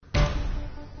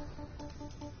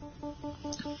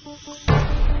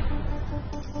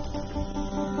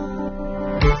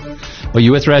Well,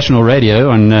 you're with Rational Radio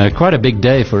on quite a big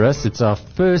day for us. It's our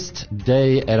first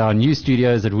day at our new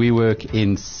studios at WeWork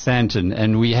in Sandton.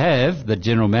 And we have the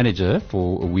general manager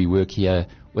for WeWork here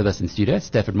with us in studio,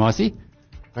 Stafford Marcy.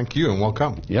 Thank you and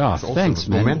welcome. Yeah, it's awesome. Thanks, it's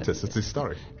man. Momentous. It's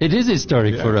historic. It is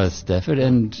historic for us, Stafford.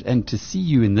 And to see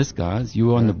you in this, guys. You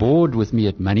were on the board with me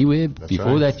at MoneyWeb. That's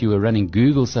Before right. that, you were running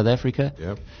Google South Africa.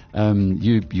 Yep.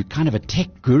 You're kind of a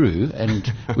tech guru, and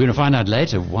we're going to find out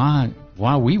later why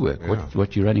WeWork, Yeah.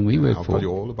 what you're running WeWork I'll for. tell you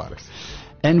all about it.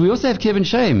 And we also have Kevin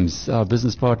Shames, our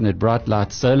business partner at Bright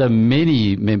Light Solar.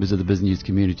 Many members of the business news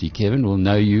community, Kevin, will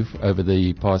know you over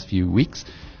the past few weeks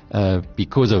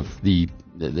because of the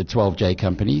 12J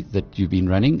company that you've been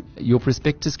running. Your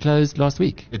prospectus closed last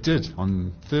week. It did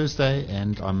on Thursday,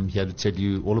 and I'm here to tell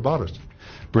you all about it.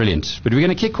 Brilliant. But we're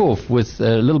going to kick off with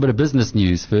a little bit of business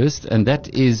news first, and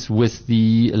that is with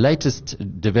the latest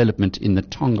development in the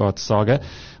Tongaat saga.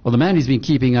 Well, the man who's been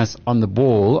keeping us on the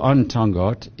ball on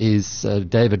Tongaat is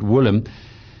David Woolham.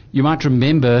 You might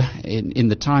remember in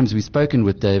the times we've spoken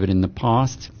with David in the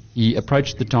past, he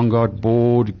approached the Tongaat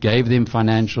board, gave them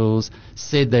financials,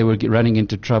 said they were running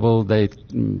into trouble. They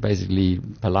basically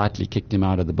politely kicked him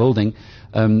out of the building.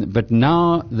 But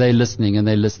now they're listening, and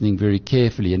they're listening very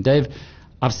carefully. And Dave,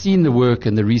 I've seen the work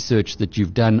and the research that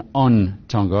you've done on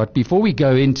Tongaat. Before we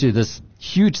go into this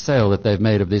huge sale that they've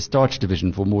made of their starch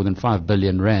division for more than 5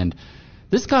 billion rand,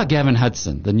 this guy Gavin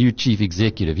Hudson, the new chief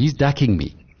executive, he's ducking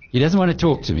me. He doesn't want to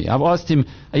talk to me. I've asked him,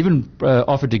 I even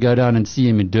offered to go down and see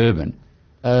him in Durban.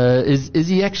 Is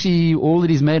he actually all that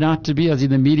he's made out to be? As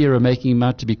in the media are making him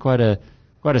out to be quite a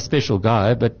special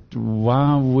guy, but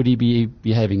why would he be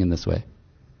behaving in this way?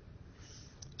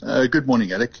 Good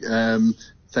morning, Alec.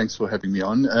 Thanks for having me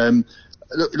on.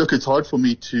 Look, it's hard for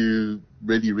me to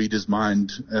really read his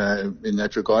mind in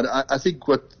that regard. I think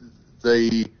what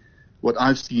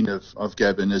I've seen of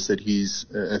Gavin is that he's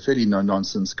a fairly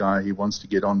no-nonsense guy. He wants to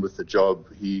get on with the job.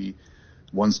 He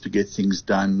wants to get things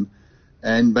done.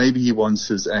 And maybe he wants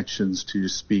his actions to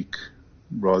speak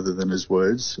rather than his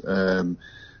words.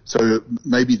 So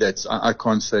maybe I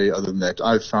can't say other than that.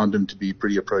 I've found him to be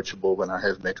pretty approachable when I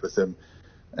have met with him.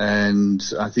 And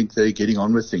I think they're getting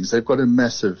on with things. They've got a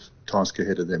massive task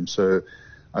ahead of them. So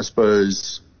I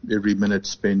suppose every minute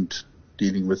spent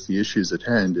dealing with the issues at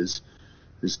hand is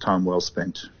time well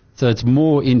spent. So it's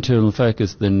more internal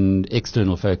focus than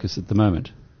external focus at the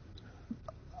moment?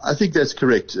 I think that's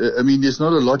correct. I mean, there's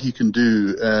not a lot he can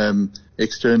do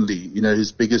externally. You know,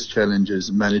 his biggest challenge is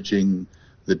managing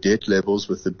the debt levels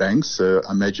with the banks. So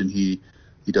I imagine he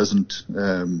doesn't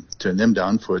turn them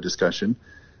down for a discussion.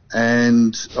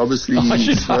 And obviously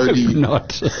slowly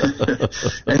not.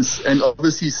 and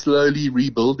obviously slowly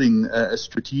rebuilding a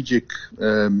strategic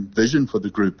vision for the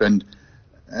group. And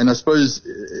I suppose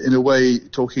in a way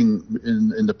talking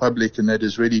in the public, and that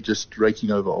is really just raking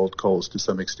over old coals to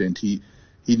some extent.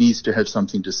 He needs to have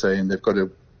something to say, and they've got to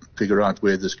figure out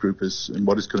where this group is and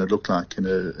what it's going to look like in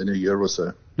a year or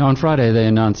so. Now, on Friday, they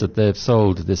announced that they've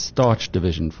sold the starch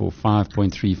division for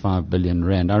 5.35 billion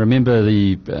rand. I remember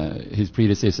his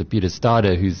predecessor, Peter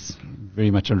Stader, who's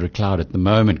very much under a cloud at the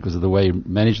moment because of the way he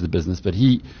managed the business, but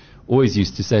he always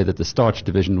used to say that the starch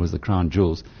division was the crown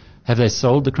jewels. Have they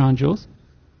sold the crown jewels?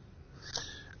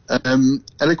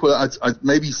 Alec, well, I'd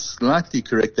maybe slightly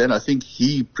correct that. I think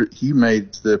he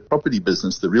made the property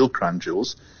business the real crown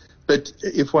jewels. But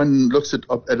if one looks at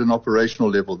an operational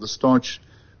level, the starch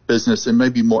business, and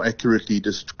maybe more accurately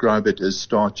describe it as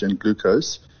starch and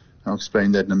glucose, I'll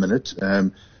explain that in a minute.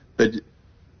 But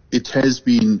it has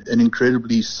been an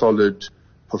incredibly solid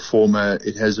performer.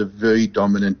 It has a very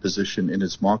dominant position in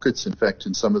its markets. In fact,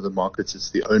 in some of the markets,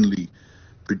 it's the only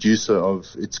producer of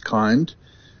its kind.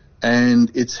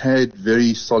 And it's had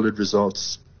very solid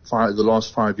results. The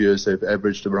last 5 years, they've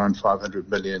averaged around 500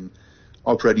 million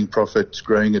operating profit,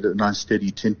 growing at a nice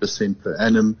steady 10% per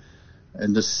annum.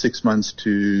 And this 6 months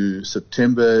to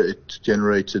September, it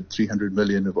generated 300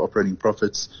 million of operating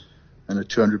profits and a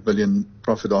 200 million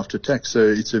profit after tax. So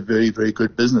it's a very, very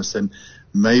good business. And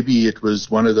maybe it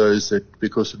was one of those that,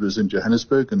 because it was in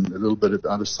Johannesburg and a little bit of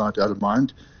out of sight, out of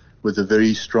mind, with a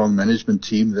very strong management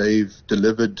team, they've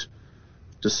delivered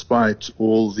despite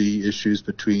all the issues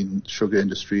between the sugar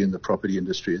industry and the property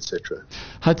industry, etc.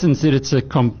 Hudson said it's a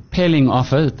compelling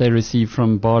offer that they received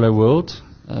from Barlow World.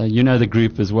 You know the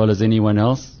group as well as anyone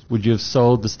else. Would you have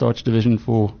sold the starch division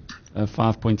for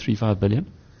 5.35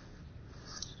 billion?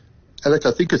 Alec,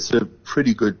 I think it's a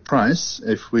pretty good price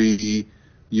if we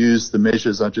use the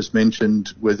measures I just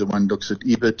mentioned, whether one looks at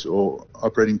EBIT or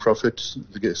operating profit.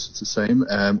 I guess it's the same,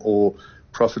 or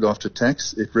profit after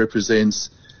tax. It represents,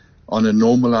 on a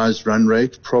normalized run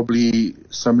rate, probably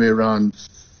somewhere around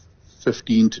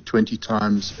 15 to 20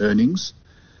 times earnings.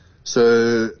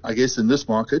 So I guess in this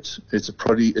market, it's a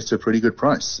pretty good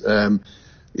price.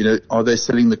 Are they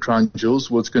selling the crown jewels?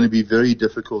 Well, it's going to be very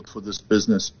difficult for this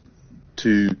business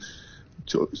to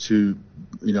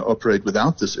operate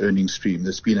without this earning stream.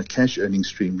 There's been a cash earning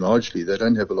stream largely. They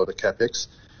don't have a lot of capex,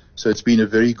 so it's been a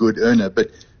very good earner. But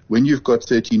when you've got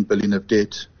 13 billion of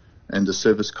debt and the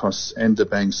service costs and the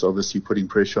banks obviously putting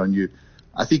pressure on you,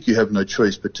 I think you have no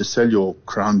choice but to sell your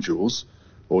crown jewels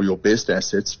or your best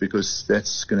assets, because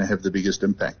that's going to have the biggest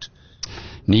impact.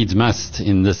 Needs must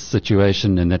in this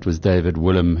situation, and that was David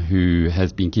Willem, who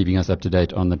has been keeping us up to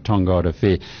date on the Tongaat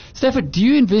affair. Stafford, do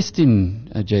you invest in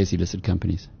JSE listed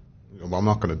companies? Well, I'm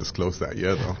not going to disclose that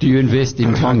yet, though. Do you invest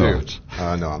in Tongaat?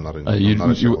 No, I'm not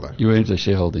a shareholder. You weren't a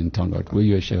shareholder in Tongaat. Were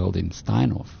you a shareholder in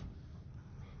Steinhoff?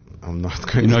 I'm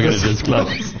not going You're not going to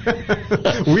disclose.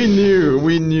 We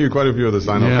knew quite a few of the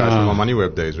Steinhoff guys from our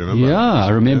MoneyWeb days, remember? Yeah, I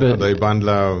remember. Yeah, they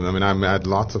bundler. I mean, I had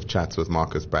lots of chats with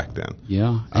Marcus back then.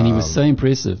 Yeah, and he was so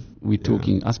impressive. We're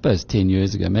talking, I suppose, 10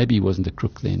 years ago. Maybe he wasn't a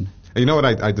crook then. You know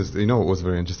what? What was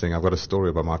very interesting? I've got a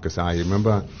story about Marcus. I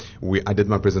remember I did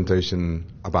my presentation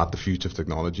about the future of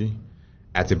technology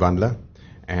at Ibandla.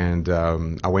 And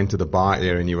I went to the bar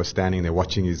area, and he was standing there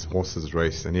watching his horses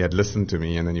race. And he had listened to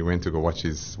me, and then he went to go watch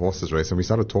his horses race. And we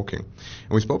started talking.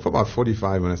 And we spoke for about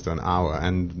 45 minutes to an hour.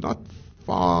 And not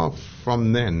far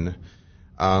from then,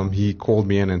 he called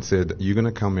me in and said, "You're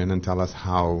going to come in and tell us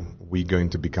how we're going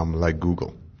to become like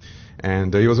Google."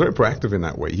 And he was very proactive in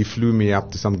that way. He flew me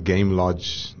up to some game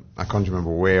lodge. I can't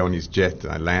remember where on his jet.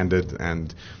 I landed,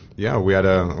 and we had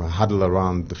a huddle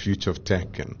around the future of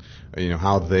tech, and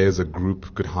how they as a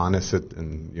group could harness it,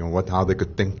 and how they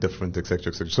could think different, etc.,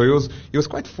 etc. So he was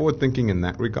quite forward thinking in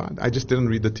that regard. I just didn't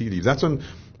read the tea leaves. That's when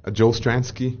Joel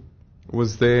Stransky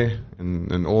was there,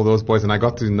 and all those boys, and I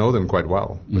got to know them quite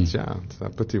well. But it's a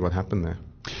pity what happened there.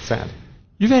 Sad.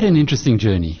 You've had an interesting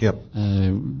journey. Yep.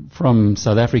 From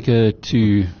South Africa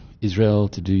to Israel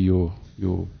to do your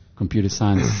computer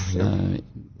science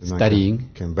studying.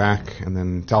 Came back, and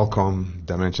then telecom,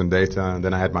 Dimension Data, and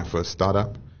then I had my first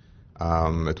startup.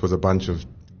 It was a bunch of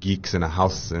geeks in a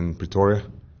house in Pretoria,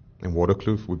 in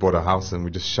Waterkloof. We bought a house, and we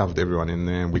just shoved everyone in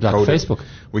there. And we like coded. Facebook.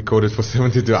 We coded for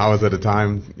 72 hours at a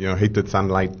time. Hated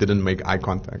sunlight, didn't make eye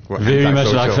contact. Very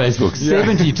much like Facebook.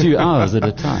 72 hours at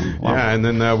a time. Wow. Yeah, and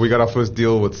then we got our first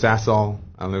deal with Sasol.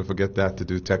 I'll never forget that, to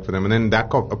do tech for them. And then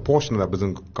a portion of that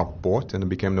business got bought, and it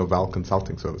became Novell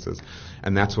Consulting Services.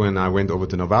 And that's when I went over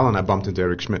to Novell, and I bumped into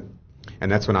Eric Schmidt.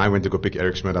 And that's when I went to go pick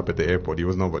Eric Schmidt up at the airport. He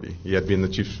was nobody. He had been the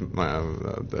chief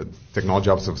the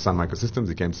technology officer of Sun Microsystems.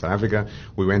 He came to South Africa.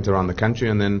 We went around the country,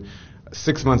 and then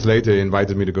 6 months later, he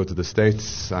invited me to go to the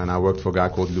States, and I worked for a guy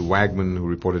called Lou Wagman, who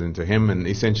reported into him. And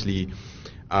essentially,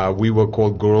 we were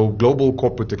called Global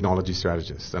Corporate Technology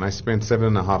Strategists. And I spent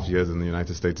 7.5 years in the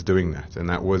United States doing that. And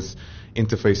that was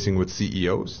interfacing with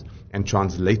CEOs and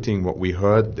translating what we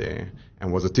heard there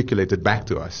and was articulated back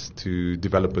to us to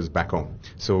developers back home.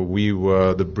 So we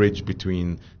were the bridge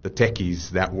between the techies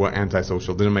that were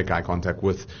antisocial, didn't make eye contact,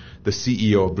 with the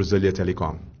CEO of Brasilia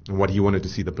Telecom and what he wanted to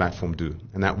see the platform do.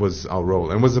 And that was our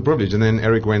role. And it was a privilege. And then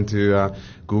Eric went to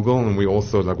Google, and we all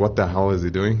thought, what the hell is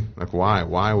he doing? Why?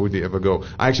 Why would he ever go?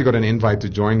 I actually got an invite to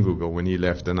join Google when he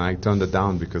left, and I turned it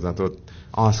down because I thought,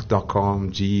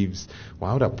 Ask.com, Jeeves,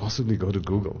 why would I possibly go to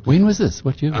Google? When was this?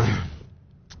 What year?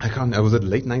 I was it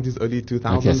late 90s, early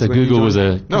 2000s? Okay, so Google was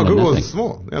Google was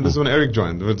small. Yeah, this is when Eric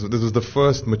joined. This was the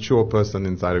first mature person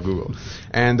inside of Google.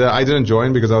 And I didn't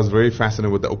join because I was very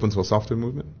fascinated with the open source software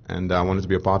movement, and I wanted to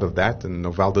be a part of that, and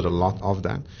Novell did a lot of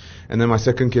that. And then my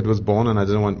second kid was born, and I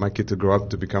didn't want my kid to grow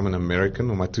up to become an American,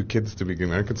 or my two kids to become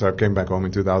American, so I came back home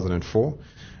in 2004,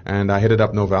 and I headed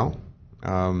up Novell.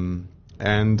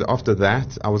 And after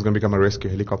that, I was going to become a rescue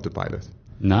helicopter pilot.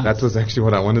 Nice. That was actually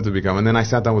what I wanted to become. And then I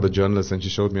sat down with a journalist, and she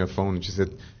showed me a phone, and she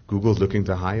said, Google's looking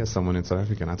to hire someone in South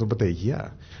Africa. And I thought, but they're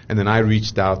here. And then I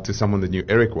reached out to someone that knew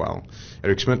Eric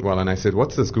Schmidt well, and I said,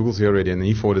 what's this? Google's here already. And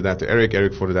he forwarded that to Eric.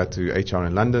 Eric forwarded that to HR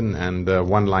in London, and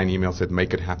one line email said,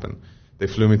 make it happen. They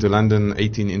flew me to London.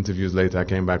 18 interviews later, I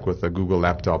came back with a Google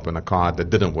laptop and a card that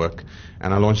didn't work.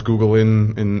 And I launched Google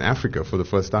in Africa for the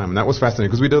first time. And that was fascinating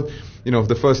because we did,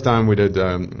 the first time we did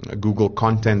Google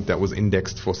content that was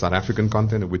indexed for South African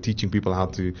content. And we're teaching people how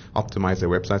to optimize their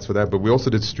websites for that. But we also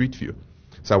did Street View.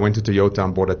 So I went to Toyota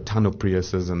and bought a ton of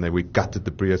Priuses, and then we gutted the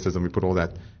Priuses and we put all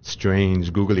that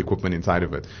strange Google equipment inside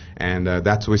of it. And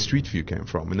that's where Street View came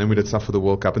from. And then we did stuff for the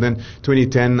World Cup. And then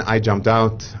 2010, I jumped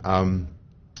out.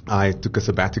 I took a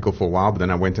sabbatical for a while, but then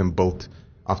I went and built,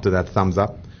 after that, Thumbs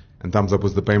Up. And Thumbs Up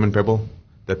was the payment pebble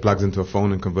that plugs into a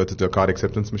phone and converts it to a card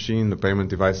acceptance machine. The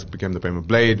payment device became the payment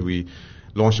blade. We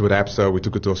launched it with ABSA. We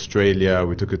took it to Australia.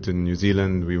 We took it to New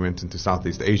Zealand. We went into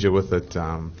Southeast Asia with it.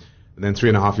 And then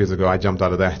 3.5 years ago, I jumped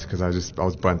out of that because I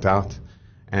was burnt out.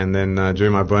 And then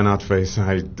during my burnout phase,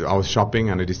 I was shopping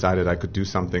and I decided I could do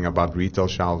something about retail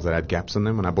shelves that had gaps in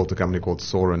them. And I built a company called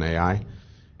Soren AI.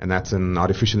 And that's an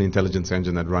artificial intelligence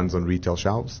engine that runs on retail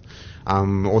shelves.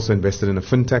 Also invested in a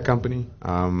fintech company.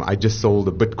 I just sold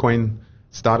a Bitcoin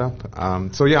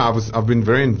startup. So yeah, I've been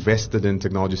very invested in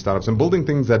technology startups and building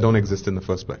things that don't exist in the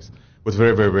first place with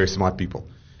very, very, very smart people.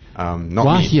 Not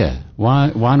Why me. here?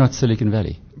 Why not Silicon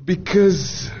Valley?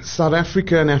 Because South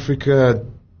Africa and Africa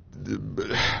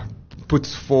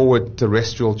puts forward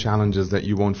terrestrial challenges that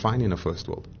you won't find in a first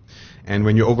world. And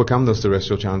when you overcome those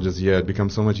terrestrial challenges here, it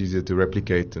becomes so much easier to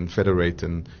replicate and federate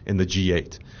in the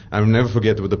G8. I'll never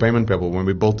forget with the payment pebble, when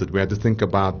we built it, we had to think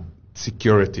about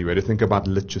security, we had to think about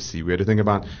literacy, we had to think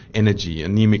about energy,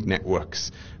 anemic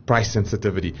networks, price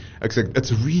sensitivity.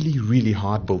 It's really, really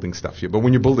hard building stuff here. But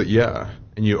when you build it here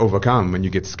and you overcome and you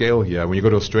get scale here, when you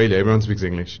go to Australia, everyone speaks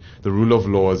English. The rule of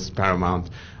law is paramount.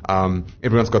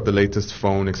 Everyone's got the latest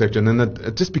phone, etc. And then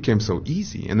it just became so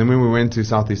easy. And then when we went to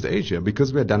Southeast Asia,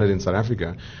 because we had done it in South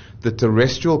Africa, the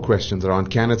terrestrial questions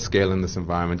around can it scale in this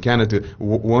environment, can it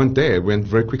weren't there. It went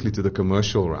very quickly to the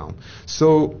commercial realm.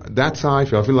 So that's how I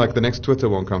feel. I feel like the next Twitter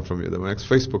won't come from you. The next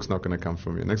Facebook's not going to come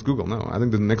from you. Next Google, no. I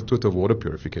think the next Twitter of water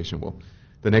purification will.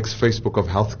 The next Facebook of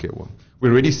healthcare will.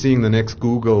 We're already seeing the next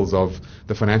Googles of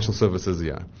the financial services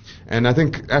here. And I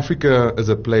think Africa is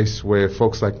a place where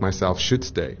folks like myself should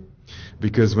stay.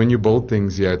 Because when you build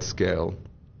things here at scale,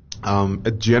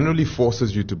 it generally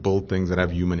forces you to build things that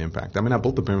have human impact. I mean, I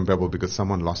built the payment pebble because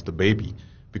someone lost a baby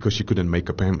because she couldn't make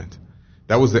a payment.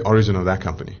 That was the origin of that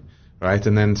company. Right?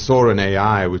 And then Soren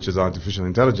AI, which is artificial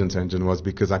intelligence engine, was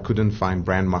because I couldn't find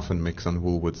brand muffin mix on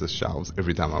Woolworth's shelves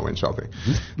every time I went shopping.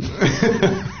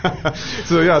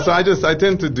 So I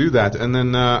tend to do that. And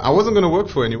then I wasn't going to work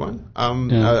for anyone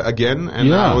again,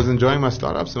 and I was enjoying my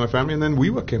startups and my family. And then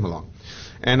WeWork came along,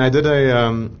 and I did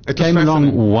it came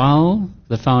along while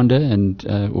the founder and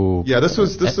this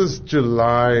was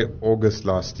July, August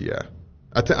last year.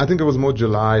 I think it was more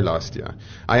July last year.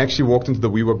 I actually walked into the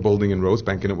WeWork building in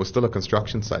Rosebank, and it was still a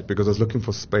construction site because I was looking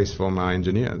for space for my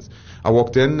engineers. I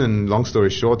walked in, and long story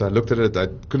short, I looked at it. I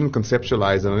couldn't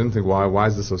conceptualize, and I didn't think, why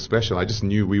is this so special? I just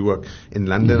knew WeWork in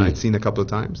London. Mm-hmm. I'd seen a couple of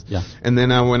times. Yeah. And then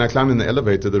when I climbed in the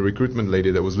elevator, the recruitment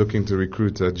lady that was looking to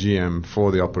recruit a GM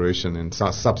for the operation in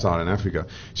sub-Saharan Africa,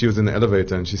 she was in the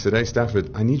elevator, and she said, "Hey,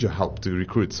 Stafford, I need your help to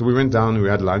recruit." So we went down, and we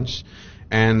had lunch.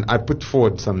 And I put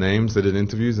forward some names, they did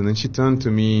interviews, and then she turned to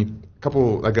me a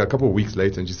couple of weeks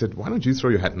later, and she said, "Why don't you throw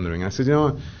your hat in the ring?" I said,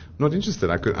 I'm not interested.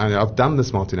 I've done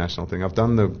this multinational thing. I've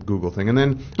done the Google thing. And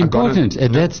then important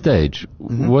at that stage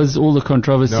was all the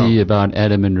controversy about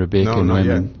Adam and Rebecca and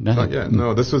women. Not yet.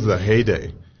 No, this was the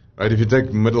heyday. Right? If you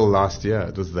take middle last year,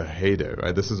 it was the heyday,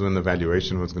 right? This is when the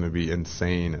valuation was going to be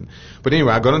insane. But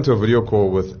anyway, I got into a video call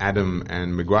with Adam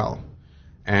and Miguel.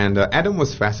 And Adam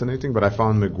was fascinating, but I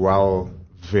found Miguel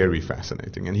very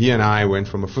fascinating. And he and I went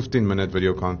from a 15-minute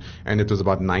video con, and it was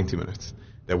about 90 minutes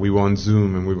that we were on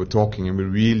Zoom and we were talking and we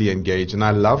really engaged. And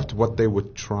I loved what they were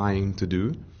trying to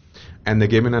do. And they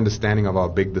gave me an understanding of how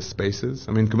big the space is.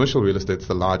 I mean, commercial real estate is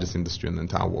the largest industry in the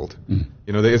entire world.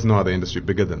 There is no other industry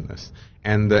bigger than this.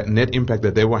 And the net impact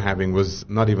that they were having was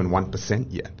not even 1%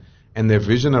 yet. And their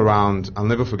vision around, I'll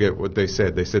never forget what they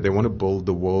said. They said they want to build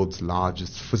the world's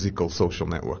largest physical social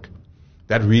network.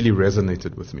 That really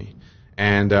resonated with me.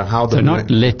 And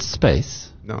not let space,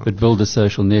 but build a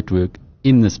social network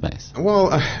in the space.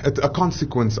 Well, a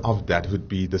consequence of that would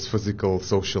be this physical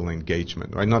social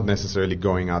engagement, right? Not necessarily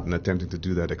going out and attempting to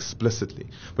do that explicitly.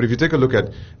 But if you take a look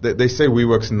at, they say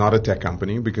WeWork's not a tech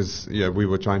company because we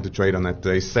were trying to trade on that.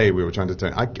 They say we were trying to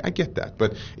trade. I get that.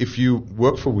 But if you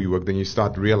work for WeWork, then you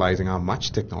start realizing how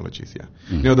much technology is here.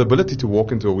 The ability to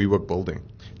walk into a WeWork building,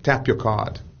 tap your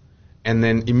card, and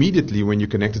then immediately when you're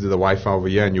connected to the Wi-Fi over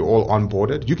here and you're all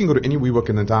onboarded, you can go to any WeWork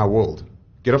in the entire world.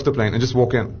 Get off the plane and just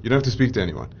walk in. You don't have to speak to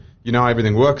anyone. You know how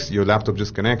everything works. Your laptop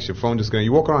just connects. Your phone just connects.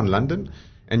 You walk around London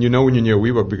and you know when you're near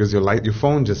WeWork because your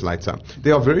phone just lights up.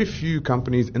 There are very few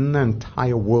companies in the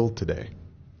entire world today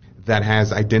that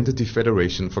has identity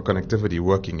federation for connectivity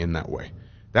working in that way.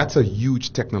 That's a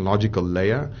huge technological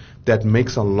layer that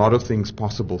makes a lot of things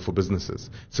possible for businesses.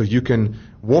 So you can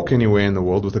walk anywhere in the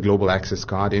world with a global access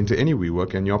card into any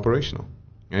WeWork and you're operational.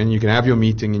 And you can have your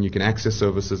meeting and you can access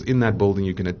services in that building.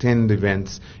 You can attend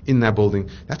events in that building.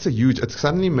 That's a huge, it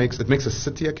suddenly makes a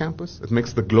city a campus. It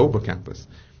makes the globe a campus.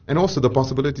 And also the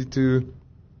possibility to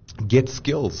get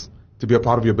skills to be a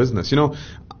part of your business.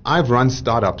 I've run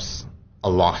startups a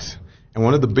lot. And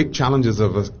one of the big challenges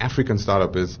of an African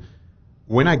startup is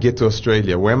when I get to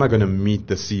Australia, where am I going to meet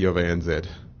the CEO of ANZ?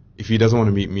 If he doesn't want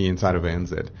to meet me inside of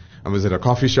ANZ, I was at a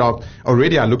coffee shop.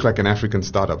 Already, I look like an African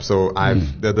startup. So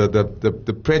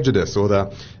the prejudice or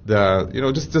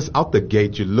just out the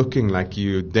gate, you're looking like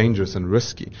you're dangerous and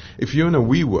risky. If you're in a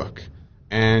WeWork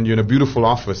and you're in a beautiful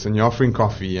office and you're offering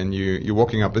coffee and you're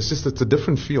walking up, it's a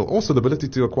different feel. Also, the ability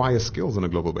to acquire skills on a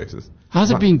global basis.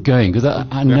 How's it been going? Because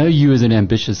I know you as an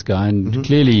ambitious guy, and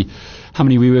clearly, how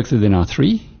many WeWorks are there now?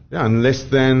 3? Yeah, in less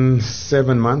than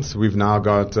 7 months, we've now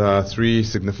got 3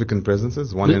 significant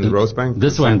presences. One in Rosebank.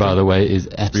 This one, by the way, is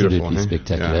absolutely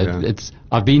spectacular. Yeah.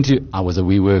 I was a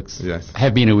WeWork's. Yes.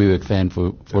 Have been a WeWork fan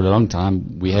for a long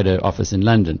time. We had an office in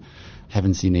London.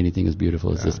 Haven't seen anything as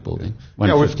beautiful as this building.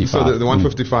 155. So the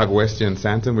 155 West here in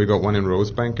Sandton, we got one in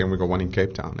Rosebank and we got one in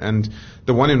Cape Town. And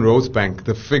the one in Rosebank,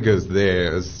 the figures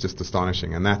there is just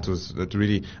astonishing. And that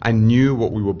really, I knew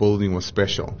what we were building was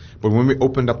special. But when we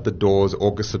opened up the doors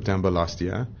August, September last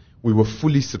year, we were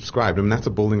fully subscribed. I mean, that's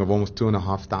a building of almost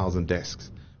 2,500 desks.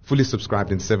 Fully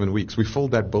subscribed in 7 weeks. We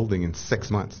filled that building in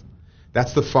 6 months.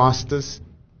 That's the fastest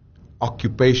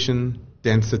occupation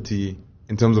density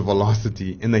in terms of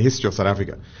velocity in the history of South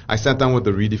Africa. I sat down with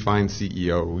the Redefined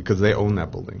CEO because they own that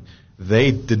building.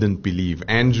 They didn't believe.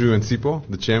 Andrew and Sipho,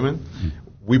 the chairman,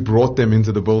 we brought them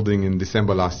into the building in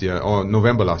November last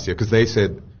year because they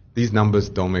said, these numbers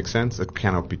don't make sense. It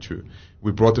cannot be true.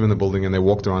 We brought them in the building and they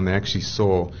walked around. They actually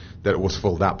saw that it was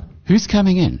filled up. Who's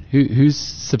coming in? Who's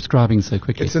subscribing so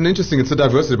quickly? It's a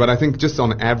diversity, but I think just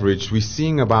on average, we're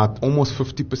seeing about almost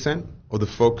 50% of the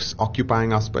folks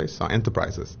occupying our space are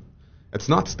enterprises. It's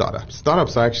not startups.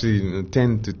 Startups are actually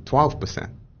 10 to 12%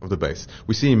 of the base.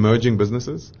 We see emerging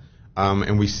businesses,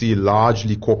 and we see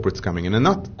largely corporates coming in, and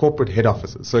not corporate head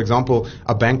offices. So, example,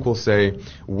 a bank will say,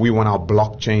 we want our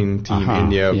blockchain team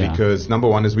in here because number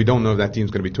one is we don't know if that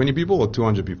team's going to be 20 people or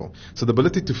 200 people. So the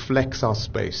ability to flex our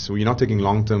space, so we're not taking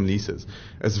long-term leases,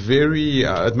 is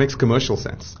it makes commercial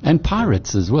sense. And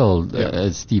pirates as well,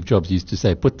 as Steve Jobs used to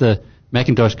say. Put the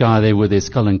Macintosh guy there with their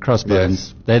skull and crossbones.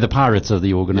 Yes. They're the pirates of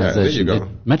the organization. Yeah, there you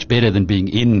go. Much better than being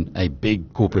in a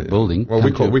big corporate building. Well,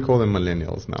 we call them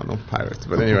millennials now, not pirates.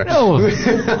 But anyway. No,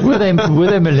 were they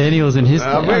millennials in history?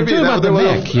 Maybe I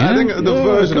think the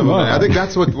version of Mac. I think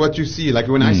that's what you see. Like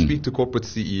when I speak to corporate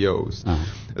CEOs,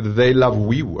 they love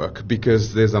WeWork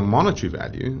because there's a monetary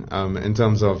value in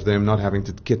terms of them not having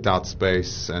to kit out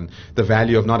space and the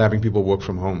value of not having people work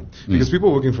from home. Because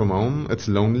people working from home, it's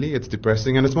lonely, it's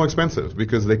depressing, and it's more expensive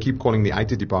because they keep calling the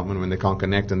IT department when they can't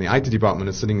connect, and the IT department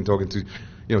is sitting and talking to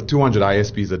 200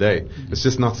 ISPs a day. It's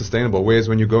just not sustainable. Whereas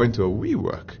when you go into a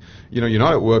WeWork, you're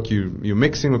not at work, you're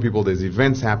mixing with people, there's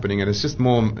events happening, and it's just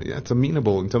more, it's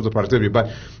amenable in terms of productivity.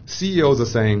 But CEOs are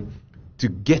saying to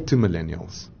get to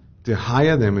millennials, to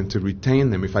hire them and to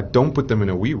retain them, if I don't put them in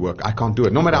a WeWork, I can't do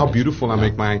it. No matter how beautiful I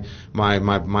make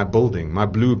my building, my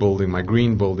blue building, my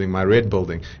green building, my red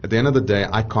building, at the end of the day,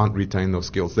 I can't retain those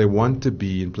skills. They want to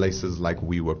be in places like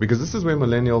WeWork because this is where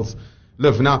millennials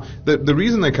live. Now, the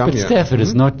reason they come here... But Stafford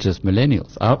is not just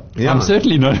millennials. I'm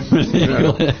certainly not a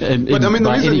millennial. But I mean,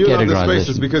 the reason you love this place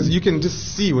is because you can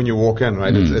just see when you walk in,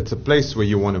 right? It's a place where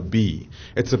you want to be.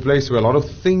 It's a place where a lot of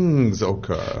things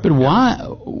occur. But why,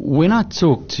 when I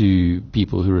talk to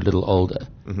people who are a little older,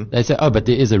 they say, but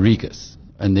there is a Regus.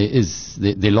 And there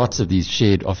are lots of these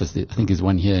shared offices. I think there's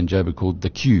one here in Joburg called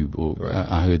The Cube,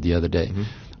 I heard the other day.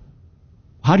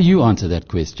 How do you answer that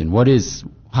question?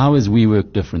 How is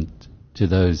WeWork different to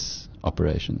those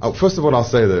operations? First of all, I'll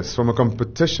say this. From a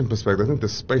competition perspective, I think the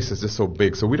space is just so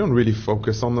big, so we don't really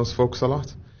focus on those folks a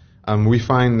lot. We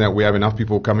find that we have enough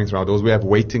people coming through our doors. We have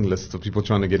waiting lists of people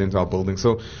trying to get into our building.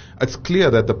 So it's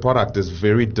clear that the product is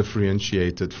very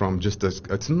differentiated from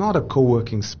it's not a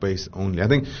co-working space only. I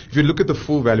think if you look at the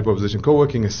full value proposition,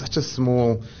 co-working is such a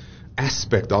small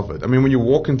aspect of it. I mean, when you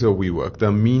walk into a WeWork, the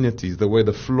amenities, the way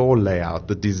the floor layout,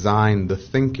 the design, the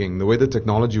thinking, the way the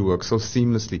technology works so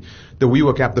seamlessly, the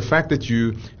WeWork app, the fact that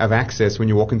you have access when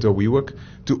you walk into a WeWork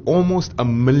to almost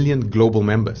 1 million global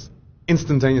members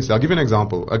instantaneously. I'll give you an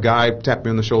example. A guy tapped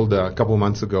me on the shoulder a couple of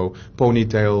months ago,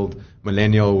 ponytailed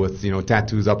millennial with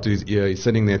tattoos up to his ear. He's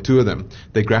sitting there, 2 of them.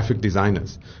 They're graphic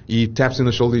designers. He taps me on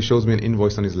the shoulder. He shows me an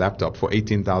invoice on his laptop for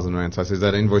 18,000 rand. So I says,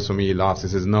 that invoice for me? He laughs. He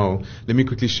says, no, let me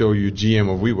quickly show you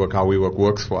GM of WeWork, how WeWork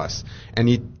works for us. And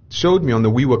he showed me on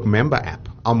the WeWork member app,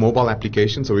 our mobile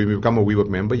application. So when you become a WeWork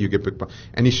member, you get picked.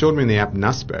 And he showed me in the app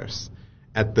Naspers.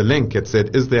 At the link, it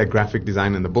said, is there a graphic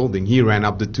design in the building? He ran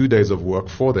up the 2 days of work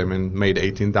for them and made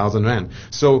 18,000 rand.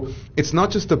 So it's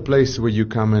not just a place where you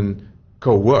come and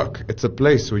co-work. It's a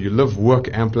place where you live, work,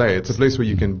 and play. It's a place where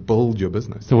you can build your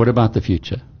business. So what about the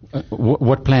future?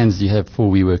 What plans do you have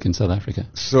for WeWork in South Africa?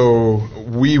 So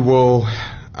we will,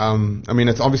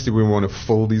 it's obviously we want to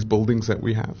fill these buildings that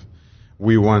we have.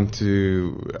 We want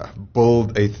to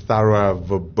build a thorough,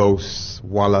 verbose,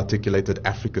 well-articulated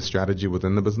Africa strategy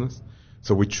within the business.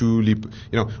 So we truly,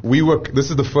 WeWork, this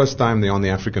is the first time they're on the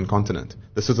African continent.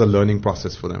 This is a learning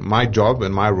process for them. My job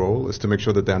and my role is to make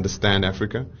sure that they understand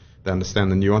Africa, they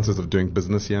understand the nuances of doing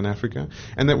business here in Africa,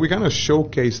 and that we kind of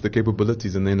showcase the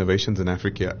capabilities and the innovations in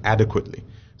Africa adequately.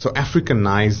 So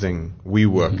Africanizing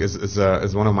WeWork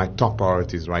is one of my top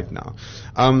priorities right now.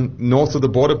 North of the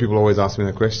border, people always ask me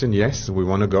the question. Yes, we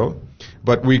want to go,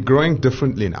 but we're growing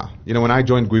differently now. When I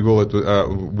joined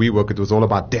WeWork, it was all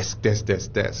about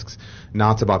desks.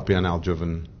 Now it's about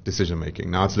P&L-driven decision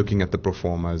making. Now it's looking at the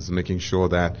performers, making sure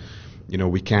that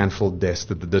we can fill desks,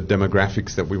 the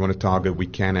demographics that we want to target, we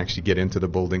can actually get into the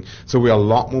building. So we are a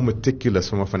lot more meticulous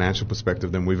from a financial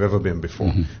perspective than we've ever been before.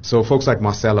 Mm-hmm. So folks like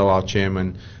Marcelo, our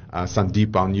chairman,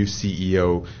 Sandeep, our new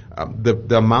CEO,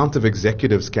 the amount of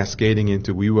executives cascading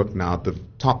into WeWork now at the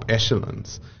top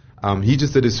echelons. He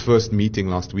just did his first meeting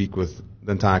last week with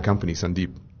the entire company,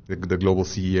 Sandeep, the global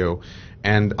CEO.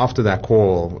 And after that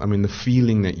call, the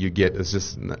feeling that you get is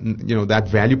just, that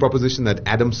value proposition that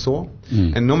Adam saw.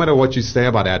 And no matter what you say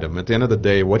about Adam, at the end of the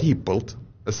day, what he built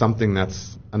is something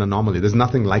that's an anomaly. There's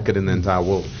nothing like it in the entire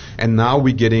world. And now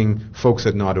we're getting folks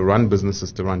that know how to run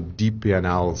businesses, to run deep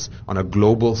P&Ls on a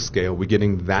global scale. We're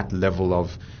getting that level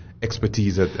of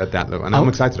expertise at that level. And I'm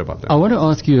excited about that. I want to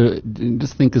ask you,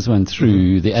 just think this one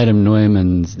through, the Adam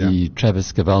Neumans, the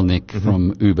Travis Kavalnik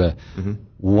from Uber.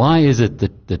 Why is it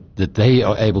that they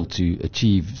are able to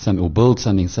achieve something or build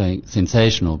something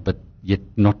sensational, but yet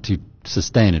not to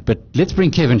sustain it? But let's bring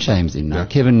Kevin Shames in now. Yeah.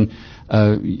 Kevin,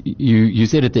 you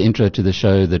said at the intro to the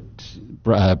show that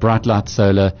Bright Light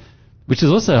Solar, which is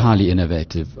also a highly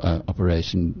innovative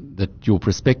operation, that your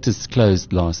prospectus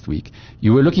closed last week.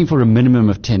 You were looking for a minimum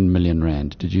of 10 million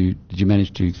rand. Did you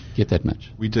manage to get that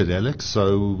much? We did, Alex.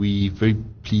 So we're very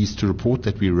pleased to report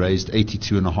that we raised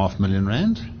 82.5 million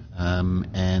rand.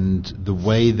 And the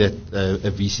way that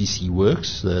a VCC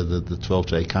works, the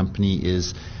 12J company,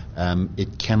 is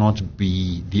it cannot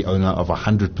be the owner of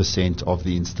 100% of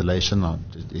the installation.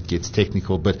 It gets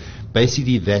technical, but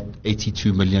basically that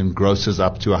 82 million grosses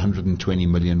up to 120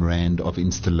 million rand of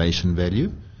installation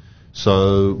value.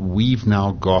 So we've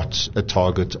now got a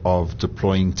target of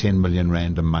deploying 10 million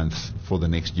rand a month for the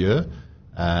next year,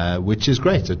 which is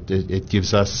great. It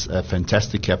gives us a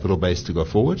fantastic capital base to go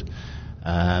forward.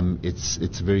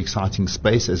 It's a very exciting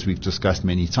space, as we've discussed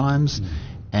many times,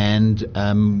 and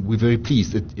we're very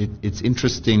pleased. It's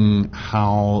interesting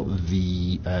how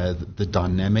the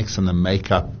dynamics and the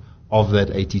makeup of that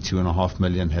 82.5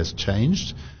 million has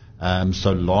changed.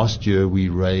 So last year we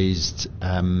raised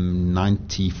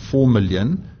 94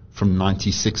 million from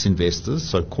 96 investors,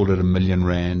 so call it R1 million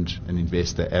an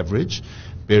investor average.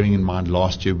 Bearing in mind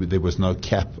last year there was no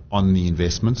cap on the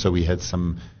investment, so we had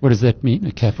some... What does that mean,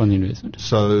 a cap on the investment?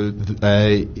 So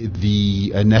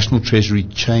the National Treasury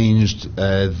changed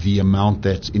the amount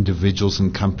that individuals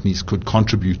and companies could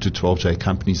contribute to 12J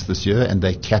companies this year, and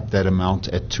they capped that amount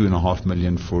at 2.5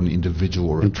 million for an individual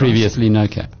or a trust. Previously no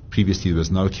cap? Previously there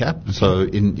was no cap. Okay. So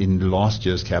in last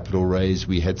year's capital raise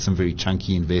we had some very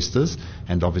chunky investors,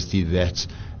 and obviously that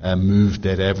moved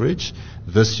that average.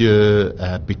 This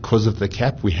year, because of the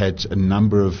cap, we had a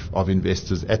number of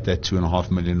investors at that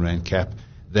 2.5 million rand cap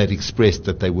that expressed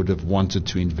that they would have wanted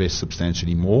to invest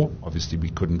substantially more. Obviously we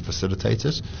couldn't facilitate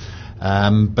it.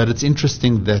 But it's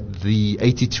interesting that the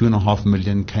 82.5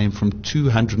 million came from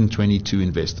 222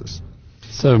 investors.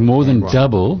 So more than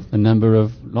double the number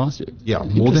of last year. Yeah,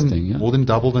 more than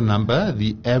double the number.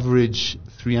 The average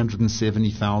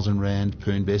 370,000 rand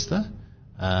per investor.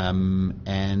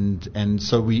 And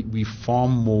so we far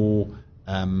more,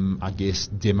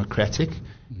 democratic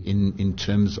in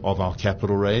terms of our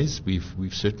capital raise.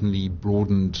 We've certainly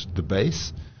broadened the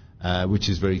base, which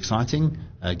is very exciting.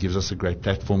 Gives us a great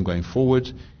platform going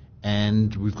forward.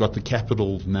 And we've got the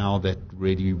capital now that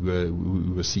really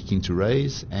we were seeking to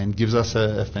raise, and gives us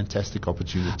a fantastic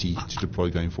opportunity to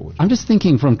deploy going forward. I'm just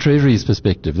thinking from Treasury's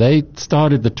perspective. They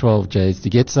started the 12Js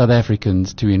to get South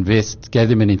Africans to invest, gave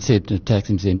them an incentive, tax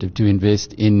incentive to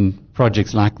invest in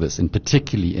projects like this, and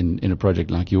particularly in a project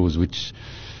like yours, which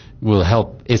will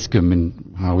help Eskom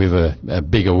in however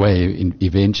big a way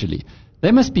eventually. They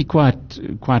must be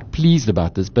quite pleased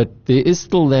about this, but there is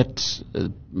still that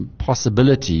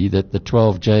possibility that the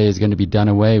 12J is going to be done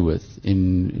away with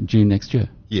in June next year.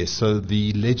 Yes, so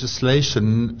the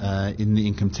legislation in the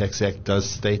Income Tax Act does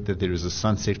state that there is a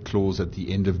sunset clause at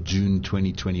the end of June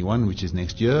 2021, which is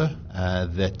next year,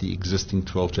 that the existing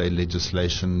 12J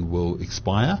legislation will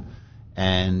expire,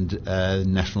 and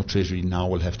National Treasury now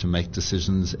will have to make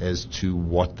decisions as to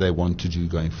what they want to do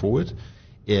going forward.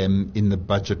 In the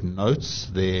budget notes,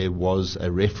 there was a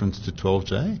reference to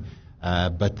 12J,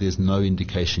 but there's no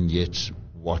indication yet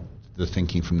what the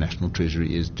thinking from National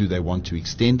Treasury is. Do they want to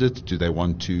extend it? Do they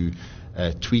want to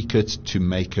tweak it to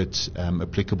make it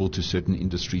applicable to certain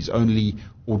industries only,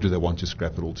 or do they want to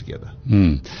scrap it altogether?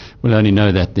 We'll only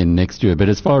know that then next year. But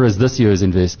as far as this year's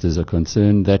investors are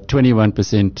concerned, that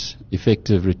 21%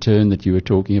 effective return that you were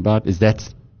talking about, is that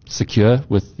secure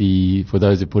for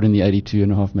those who put in the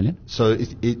 82.5 million? So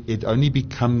it only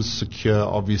becomes secure,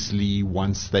 obviously,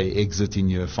 once they exit in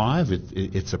year 5.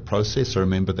 It's a process. So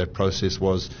remember, that process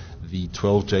was the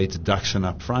 12J deduction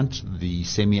up front, the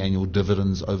semi-annual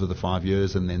dividends over the 5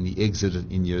 years, and then the exit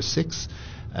in year 6.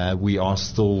 We are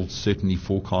still certainly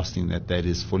forecasting that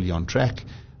is fully on track.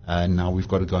 Now we've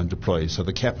got to go and deploy. So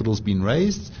the capital's been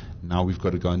raised. Now we've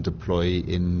got to go and deploy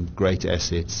in great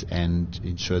assets and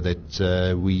ensure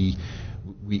that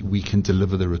we can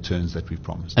deliver the returns that we've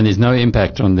promised. And there's no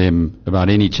impact on them about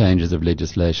any changes of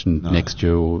legislation next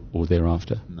year or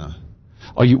thereafter? No.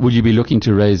 Will you be looking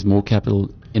to raise more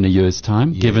capital in a year's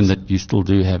time, given that you still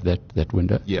do have that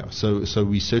window? Yeah, so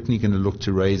we're certainly going to look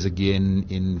to raise again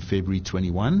in February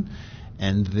 21,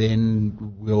 and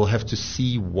then we'll have to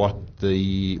see what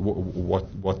the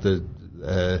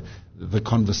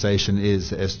conversation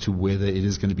is as to whether it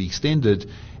is going to be extended.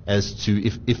 As to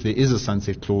if there is a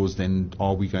sunset clause, then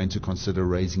are we going to consider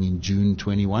raising in June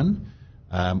 21,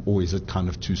 or is it kind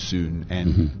of too soon?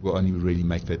 And we'll only really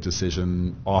make that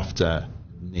decision after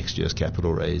next year's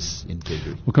capital raise in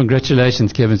February. Well,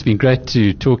 congratulations, Kevin. It's been great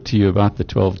to talk to you about the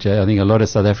 12J. I think a lot of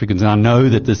South Africans now know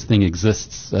that this thing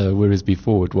exists, whereas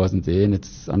before it wasn't there, and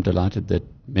I'm delighted that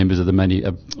members of the money...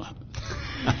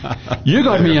 You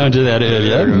got me onto that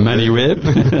earlier, MoneyWeb.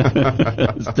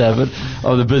 Stafford,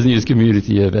 of the business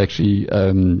community have actually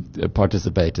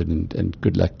participated, and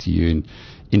good luck to you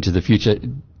into the future.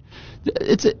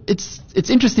 It's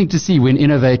interesting to see when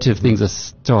innovative things are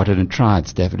started and tried,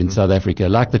 Stafford, in South Africa,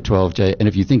 like the 12J, and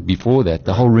if you think before that,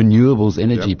 the whole renewables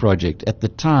energy project. At the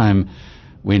time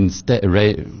when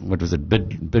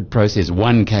bid process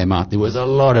 1 came out, there was a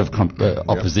lot of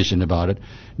opposition about it.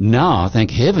 Now, thank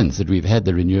heavens that we've had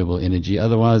the renewable energy.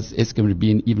 Otherwise, Eskom would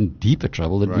be in even deeper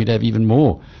trouble, that we'd have even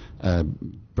more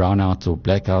brownouts or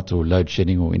blackouts or load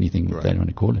shedding or anything that they want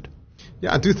to call it.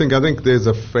 Yeah, I think there's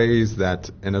a phase that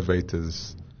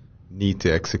innovators need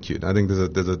to execute. I think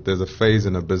there's a phase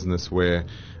in a business where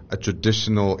a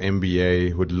traditional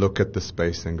MBA would look at the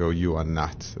space and go, "You are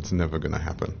nuts. It's never going to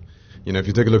happen." You know, if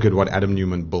you take a look at what Adam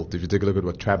Newman built, if you take a look at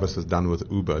what Travis has done with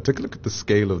Uber, take a look at the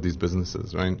scale of these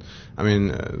businesses, right? I mean,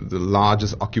 the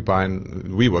largest occupier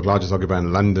in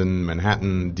London,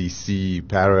 Manhattan, DC,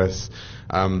 Paris,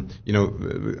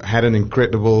 had an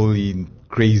incredibly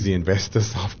crazy investor,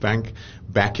 SoftBank,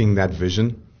 backing that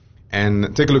vision.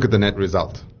 And take a look at the net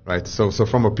result, right? So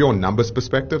from a pure numbers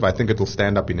perspective, I think it will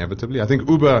stand up inevitably. I think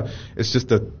Uber is just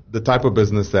the type of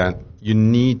business that you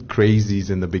need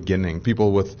crazies in the beginning,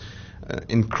 people with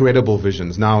incredible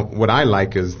visions. Now, what I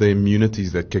like is the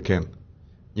immunities that kick in,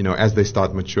 as they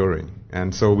start maturing.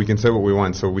 And so we can say what we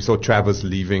want. So we saw Travis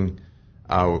leaving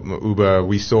Uber.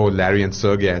 We saw Larry and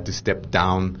Sergey had to step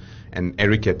down, and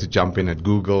Eric had to jump in at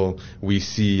Google. We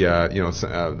see,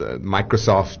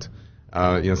 Microsoft,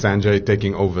 Sanjay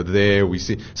taking over there. We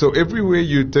see, so everywhere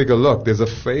you take a look, there's a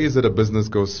phase that a business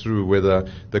goes through where the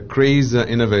crazy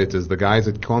innovators, the guys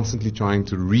that constantly trying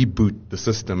to reboot the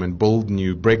system and build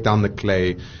new, break down the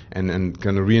clay and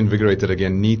kind of reinvigorate it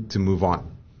again, need to move on.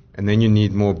 And then you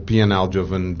need more P&L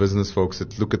driven business folks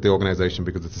that look at the organization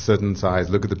because it's a certain size,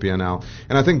 look at the P&L.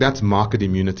 And I think that's market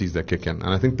immunities that kick in.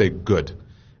 And I think they're good.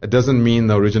 It doesn't mean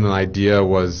the original idea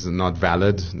was not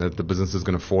valid, that the business is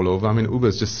going to fall over. I mean, Uber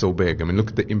is just so big. I mean, look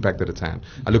at the impact that it's had.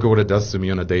 I look at what it does to me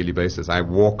on a daily basis. I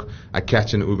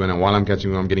catch an Uber, and while I'm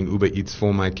catching Uber, I'm getting Uber Eats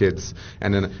for my kids.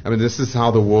 And then, this is how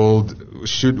the world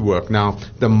should work. Now,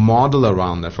 the model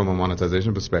around that from a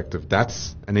monetization perspective,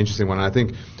 that's an interesting one. I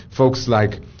think folks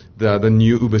like the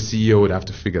new Uber CEO would have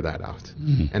to figure that out.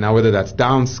 Mm-hmm. And now whether that's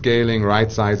downscaling,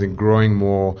 right-sizing, growing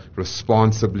more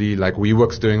responsibly like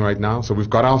WeWork's doing right now. So we've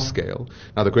got our scale.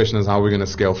 Now the question is how we're going to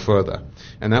scale further.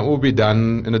 And that will be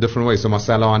done in a different way. So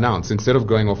Marcelo announced, instead of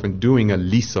going off and doing a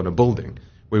lease on a building,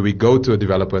 where we go to a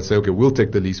developer and say, okay, we'll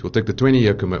take the lease, we'll take the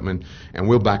 20-year commitment, and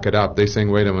we'll back it up. They're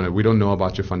saying, wait a minute, we don't know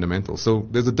about your fundamentals. So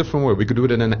there's a different way. We could do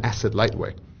it in an asset-light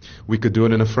way. We could do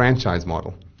it in a franchise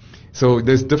model. So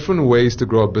there's different ways to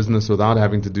grow a business without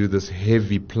having to do this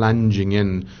heavy plunging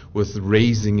in with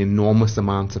raising enormous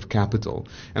amounts of capital.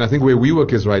 And I think where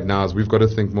WeWork is right now is we've got to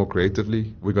think more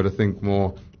creatively. We've got to think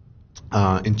more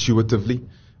intuitively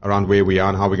around where we are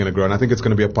and how we're going to grow. And I think it's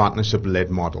going to be a partnership-led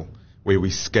model where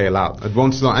we scale out. It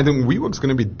won't slow. I think WeWork's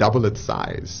going to be double its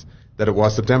size that it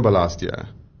was September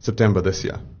this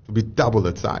year. It'll be double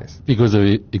its size. Because of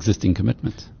existing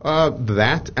commitments.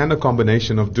 That and a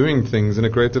combination of doing things in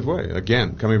a creative way.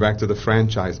 Again, coming back to the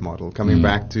franchise model, coming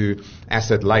back to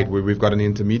asset light where we've got an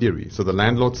intermediary. So the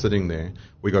landlord's sitting there.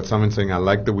 We got someone saying, I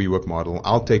like the WeWork model.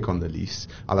 I'll take on the lease.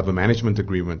 I'll have a management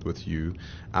agreement with you.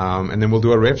 And then we'll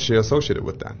do a rev share associated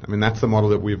with that. I mean, that's the model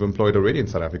that we've employed already in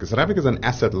South Africa. South Africa is an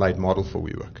asset light model for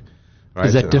WeWork. Right?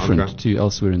 Is that different to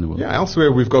elsewhere in the world? Yeah,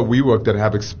 elsewhere we've got WeWork that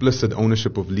have explicit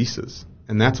ownership of leases.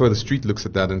 And that's why the street looks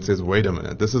at that and says, wait a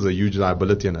minute, this is a huge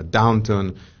liability and a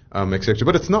downturn, etc.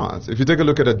 But it's not. If you take a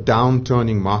look at a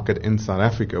downturning market in South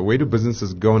Africa, where do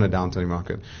businesses go in a downturning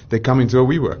market? They come into a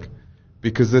WeWork.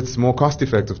 Because it's more cost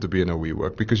effective to be in a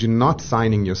WeWork, because you're not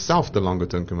signing yourself the longer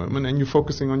term commitment and you're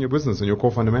focusing on your business and your core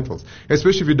fundamentals.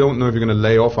 Especially if you don't know if you're going to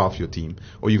lay off half your team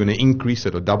or you're going to increase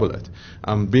it or double it.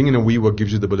 Being in a WeWork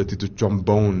gives you the ability to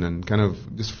trombone and kind of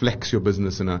just flex your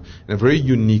business in a very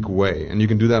unique way. And you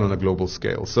can do that on a global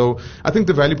scale. So I think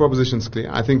the value proposition is clear.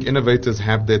 I think innovators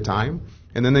have their time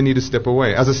and then they need to step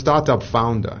away. As a startup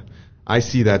founder, I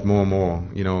see that more and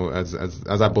more,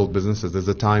 as I build businesses, there's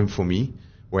a time for me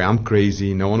where I'm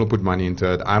crazy, no one will put money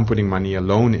into it, I'm putting money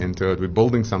alone into it, we're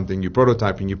building something, you're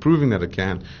prototyping, you're proving that it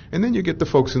can, and then you get the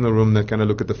folks in the room that kind of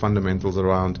look at the fundamentals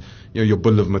around, your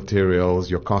bill of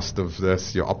materials, your cost of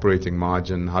this, your operating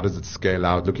margin, how does it scale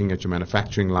out, looking at your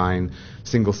manufacturing line,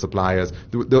 single suppliers.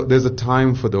 There's a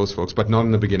time for those folks, but not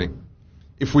in the beginning.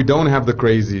 If we don't have the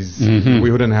crazies,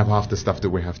 we wouldn't have half the stuff that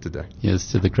we have today.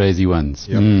 Yes, to the crazy ones.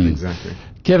 Yeah, exactly.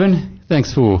 Kevin,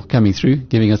 thanks for coming through,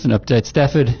 giving us an update.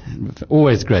 Stafford,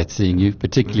 always great seeing you,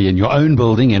 particularly in your own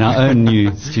building, in our own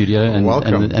new studio. And,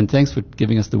 welcome. And thanks for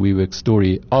giving us the WeWork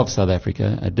story of South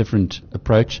Africa, a different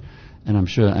approach. And I'm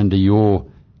sure under your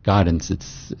guidance,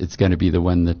 it's going to be the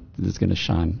one that is going to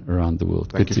shine around the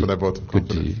world. Thank you for that vote of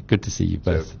confidence. Good to see you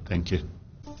both. Cheers. Thank you.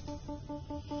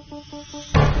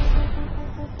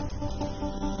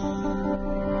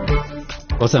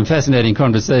 Well, some fascinating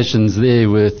conversations there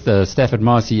with Stafford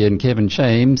Marcy and Kevin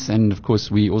James. And, of course,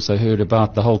 we also heard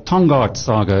about the whole Tongaat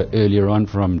saga earlier on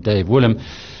from Dave Willem.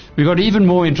 We've got even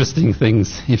more interesting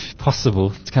things, if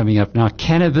possible, coming up now.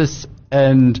 Cannabis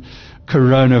and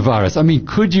coronavirus. I mean,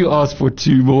 could you ask for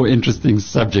two more interesting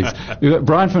subjects? We've got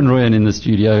Brian van Rooyen in the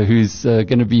studio, who's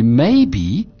going to be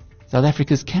maybe South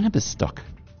Africa's cannabis stock.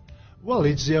 Well,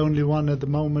 it's the only one at the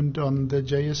moment on the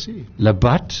JSE.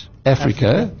 Labat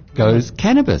Africa goes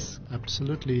cannabis.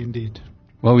 Absolutely, indeed.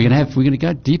 Well, we're going to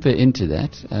go deeper into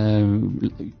that.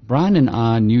 Brian and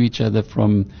I knew each other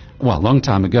from, a long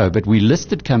time ago, but we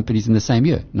listed companies in the same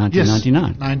year,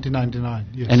 1999. Yes, 1999,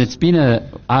 yes. And it's been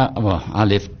I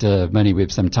left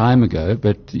MoneyWeb some time ago,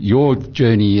 but your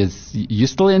journey is, you're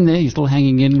still in there, you're still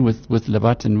hanging in with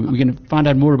Labat, and we're going to find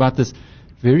out more about this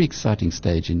very exciting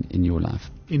stage in your life.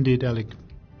 Indeed, Alec.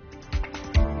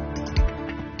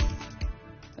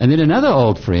 And then another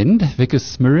old friend,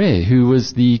 Vikas Murray, who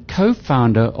was the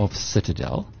co-founder of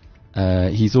Citadel.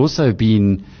 He's also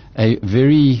been a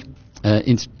very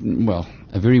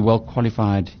well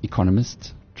qualified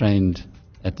economist, trained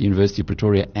at the University of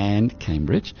Pretoria and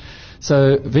Cambridge.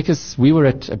 So, Vikas, we were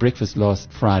at a breakfast last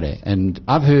Friday, and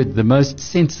I've heard the most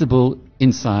sensible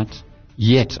insight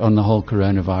yet on the whole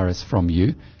coronavirus from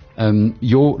you.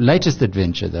 Your latest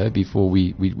adventure, though, before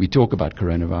we talk about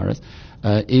coronavirus,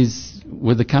 is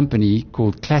with a company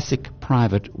called Classic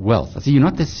Private Wealth. I see you're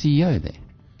not the CEO there.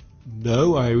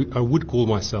 No, I would call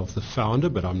myself the founder,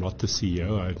 but I'm not the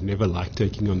CEO. I've never liked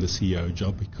taking on the CEO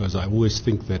job because I always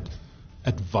think that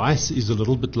advice is a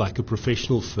little bit like a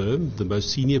professional firm. The most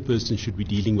senior person should be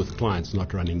dealing with clients,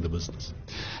 not running the business.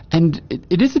 And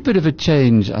it is a bit of a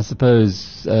change, I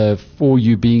suppose, for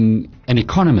you being an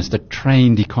economist, a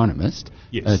trained economist,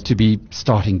 yes, to be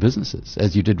starting businesses,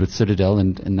 as you did with Citadel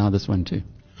and now this one too.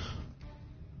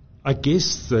 I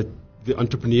guess that the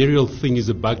entrepreneurial thing is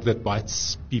a bug that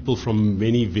bites people from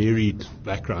many varied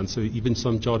backgrounds. So even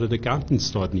some chartered accountants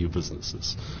start new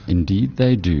businesses. Indeed,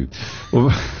 they do. Well,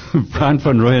 Brian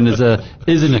van Rooyen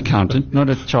is an accountant,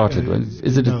 not a chartered one.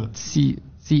 Is it a CFA,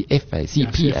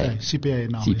 CPA?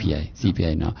 CPA now.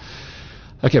 CPA now.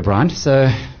 Okay, Brian. So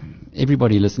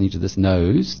everybody listening to this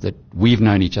knows that we've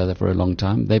known each other for a long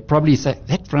time. They probably say,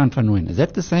 that Brian van Rooyen, is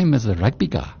that the same as a rugby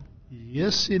guy?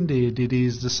 Yes, indeed. It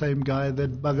is the same guy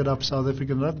that buggered up South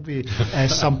African rugby,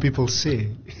 as some people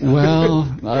say. Well,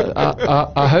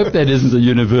 I hope that isn't a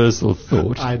universal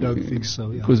thought. I don't think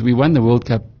so, yeah. Because we won the World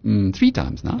Cup 3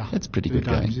 times now. That's pretty good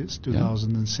going. Yes,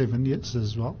 2007, yes,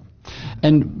 as well.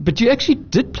 But you actually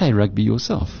did play rugby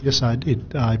yourself. Yes, I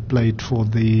did. I played for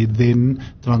the then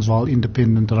Transvaal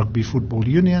Independent Rugby Football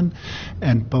Union,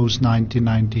 and post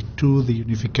 1992, the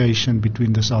unification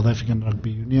between the South African Rugby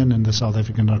Union and the South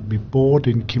African Rugby Board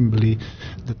in Kimberley,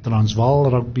 the Transvaal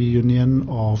Rugby Union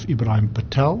of Ibrahim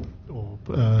Patel, or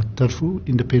Turfu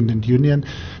Independent Union,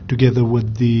 together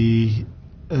with the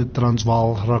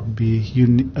Transvaal Rugby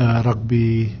Union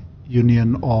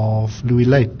of Louis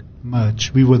Late.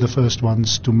 Merge. We were the first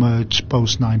ones to merge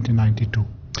post 1992.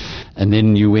 And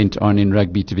then you went on in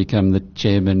rugby to become the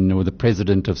chairman or the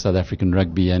president of South African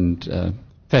Rugby, and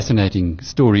fascinating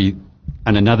story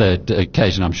on another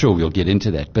occasion. I'm sure we'll get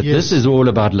into that. But This is all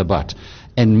about Labat,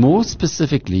 and more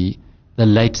specifically the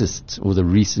latest or the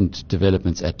recent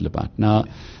developments at Labat. Now,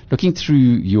 looking through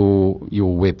your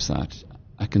website,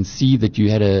 I can see that you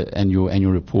had your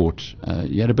annual report.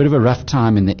 You had a bit of a rough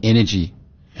time in the energy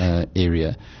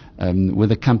area.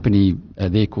 With a company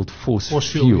there called Force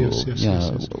Fuel.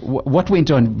 Yes. What went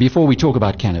on, before we talk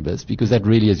about cannabis, because that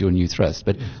really is your new thrust,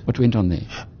 but what went on there?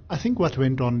 I think what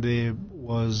went on there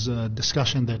was a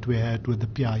discussion that we had with the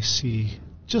PIC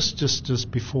just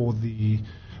before the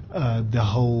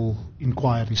whole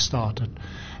inquiry started.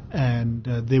 And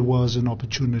there was an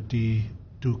opportunity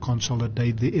to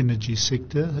consolidate the energy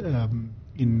sector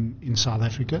in South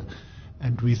Africa.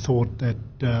 And we thought that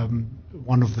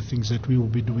one of the things that we will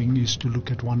be doing is to look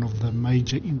at one of the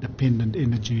major independent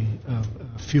energy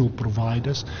fuel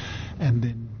providers, and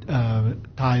then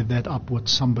tie that up with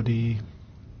somebody,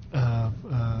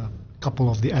 a couple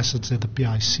of the assets that the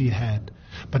PIC had.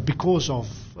 But because of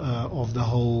the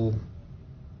whole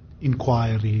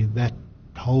inquiry, that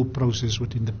whole process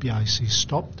within the PIC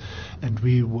stopped, and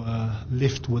we were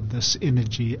left with this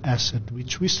energy asset,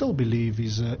 which we still believe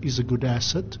is a good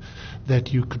asset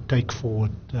that you could take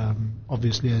forward.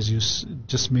 Obviously, as you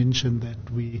just mentioned, that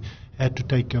we had to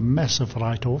take a massive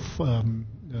write-off.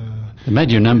 It made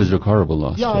your numbers look horrible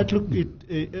last year. Yeah, it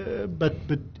looked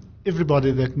but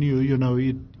everybody that knew,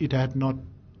 it had not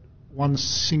one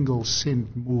single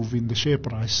cent move in the share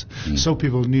price. So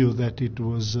people knew that it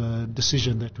was a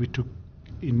decision that we took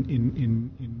in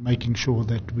making sure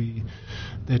that we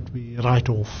write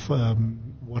off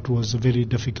what was a very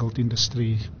difficult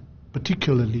industry,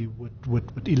 particularly with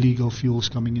illegal fuels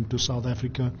coming into South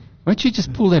Africa. Why don't you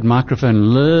just pull that microphone a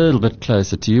little bit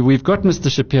closer to you? We've got Mr.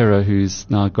 Shapiro, who's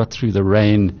now got through the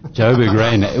rain, Joburg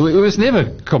rain. We must never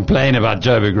complain about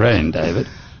Joburg rain, David.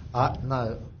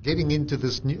 No. Getting into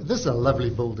this is a lovely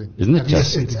building. Isn't it?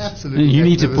 Yes, it's absolutely. You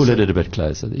need to pull it a little bit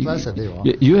closer. Closer, there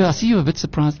I see you're a bit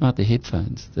surprised about the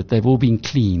headphones, that they've all been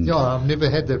cleaned. Yeah, I've never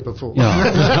had that before. Yeah.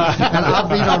 And I've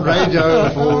been on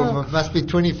radio for, must be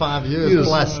 25 years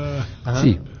plus.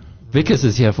 See, Vickers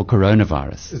is here for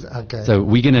coronavirus. Okay. So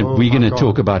we're gonna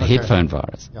talk about headphone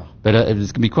virus. Yeah. But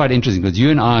it's gonna be quite interesting, because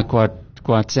you and I are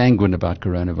quite sanguine about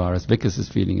coronavirus. Vickers is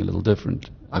feeling a little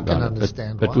different. I can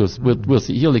understand but we'll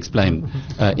see. He'll explain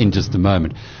in just a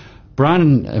moment.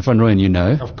 Brian van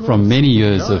Rooyen, from many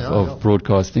years of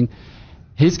broadcasting,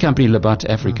 his company Labat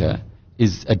Africa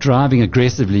is driving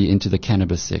aggressively into the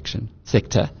cannabis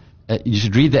sector. You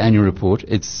should read the annual report.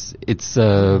 It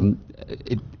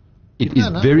is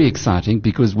very exciting,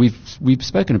 because we've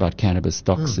spoken about cannabis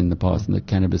stocks in the past, in the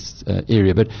cannabis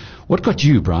area. But what got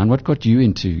you, Brian? What got you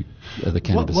into the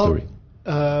cannabis story?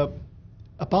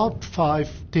 About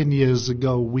 5-10 years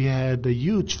ago, we had a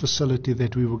huge facility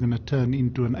that we were going to turn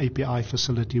into an API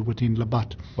facility within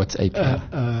Labat. What's API?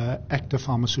 Active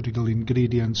pharmaceutical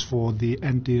ingredients for the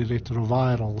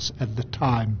antiretrovirals at the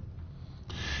time.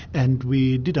 And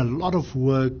we did a lot of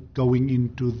work going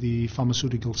into the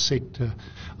pharmaceutical sector.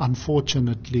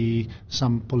 Unfortunately,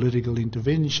 some political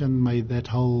intervention made that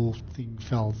whole thing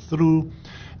fell through,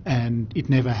 and it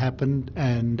never happened.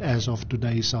 And as of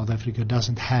today, South Africa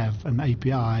doesn't have an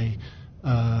API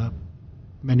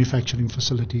manufacturing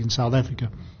facility in South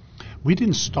Africa. We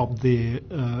didn't stop there.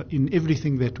 In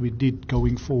everything that we did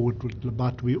going forward with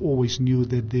Labat, we always knew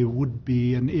that there would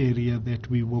be an area that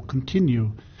we will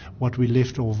continue what we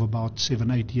left off about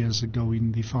 7-8 years ago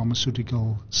in the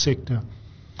pharmaceutical sector.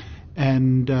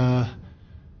 And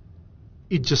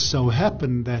it just so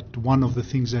happened that one of the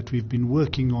things that we've been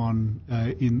working on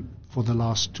for the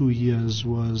last 2 years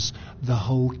was the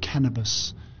whole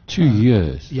cannabis 2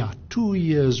 years. Yeah, 2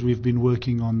 years we've been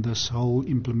working on this whole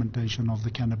implementation of the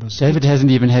cannabis. David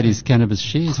hasn't even had his cannabis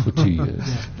shares for 2 years.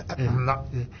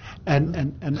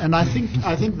 And I think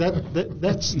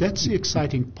that's the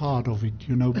exciting part of it,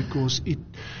 because it,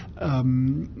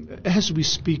 as we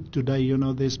speak today,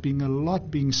 there's been a lot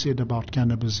being said about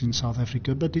cannabis in South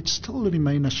Africa, but it still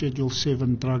remains a Schedule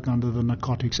 7 drug under the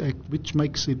Narcotics Act, which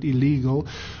makes it illegal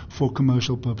for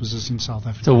commercial purposes in South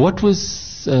Africa. So what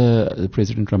was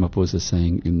President Ramaphosa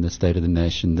saying in the State of the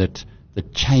Nation that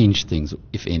changed things,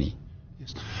 if any?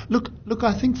 Yes. Look.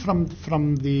 I think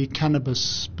from the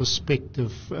cannabis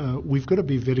perspective, we've got to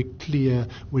be very clear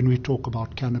when we talk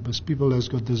about cannabis. People has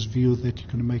got this view that you're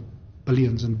going to make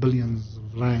billions and billions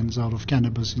of rands out of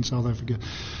cannabis in South Africa.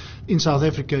 In South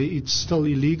Africa, it's still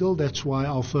illegal. That's why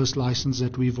our first license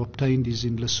that we've obtained is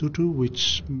in Lesotho,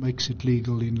 which makes it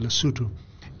legal in Lesotho.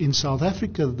 In South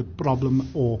Africa, the problem,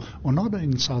 or not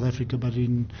in South Africa, but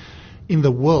in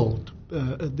the world,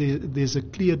 there's a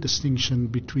clear distinction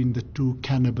between the two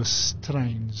cannabis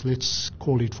strains. Let's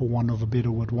call it, for want of a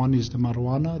better word. One is the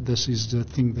marijuana. This is the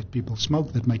thing that people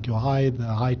smoke that make you high, the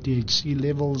high THC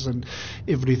levels and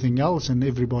everything else, and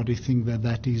everybody think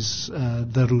that is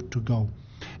the route to go.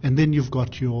 And then you've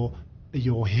got your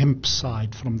hemp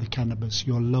side from the cannabis,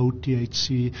 your low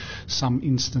THC, some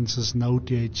instances no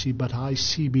THC, but high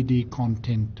CBD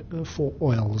content for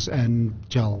oils and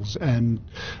gels and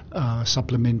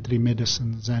supplementary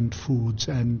medicines and foods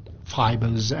and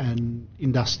fibers and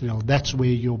industrial. That's where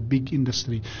your big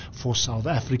industry for South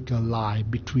Africa lie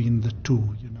between the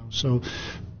two, So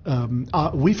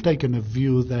we've taken a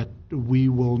view that we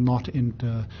will not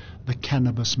enter the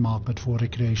cannabis market for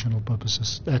recreational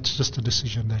purposes. That's just a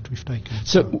decision that we've taken.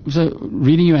 So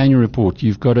reading your annual report,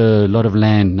 you've got a lot of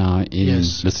land now in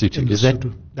Lesotho. In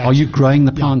Lesotho. Are you growing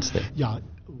the plants there? Yeah.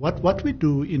 What we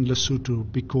do in Lesotho,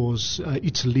 because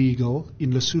it's legal,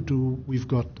 in Lesotho we've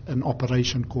got an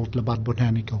operation called Labat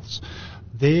Botanicals.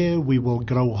 There we will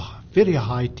grow very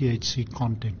high THC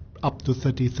content, up to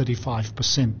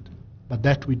 35%. But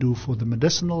that we do for the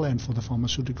medicinal and for the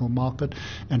pharmaceutical market,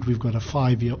 and we've got a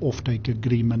 5-year offtake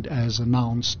agreement as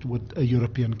announced with a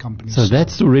European company. So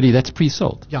that's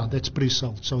pre-sold? Yeah, that's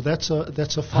pre-sold. So that's a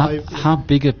 5... How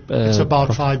big a... it's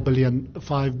about 5 billion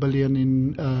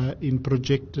in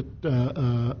projected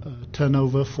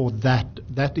turnover for that.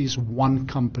 That is one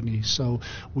company. So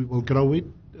we will grow it.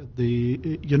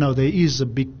 There is a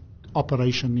big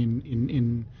operation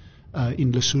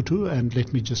in Lesotho, and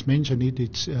let me just mention it.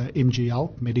 It's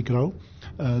MGL Medigrow.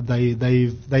 They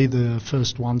the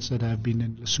first ones that have been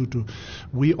in Lesotho.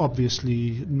 We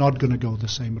obviously not going to go the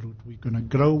same route. We're going to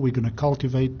grow, we're going to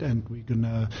cultivate, and we're going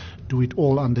to do it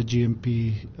all under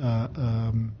GMP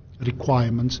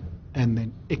requirements, and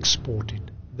then export it.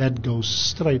 That goes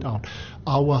straight out.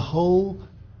 Our whole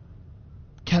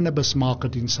cannabis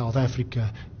market in South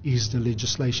Africa is the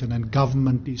legislation, and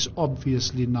government is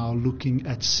obviously now looking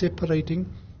at separating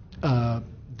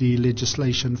the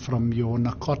legislation from your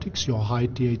narcotics, your high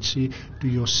THC, to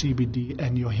your CBD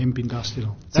and your hemp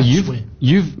industrial. So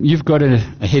you've got a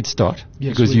head start,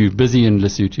 because you're busy in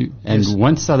Lesotho, and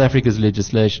once South Africa's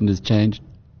legislation has changed,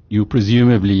 you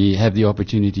presumably have the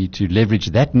opportunity to leverage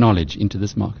that knowledge into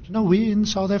this market. No, we're in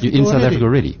South Africa You're in South Africa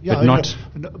already, yeah, but not...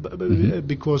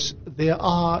 because there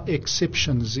are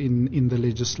exceptions in the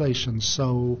legislation.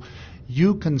 So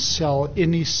you can sell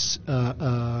any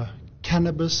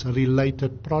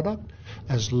cannabis-related product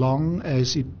as long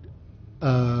as it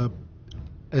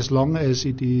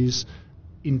is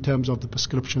in terms of the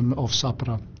prescription of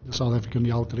SAPRA, the South African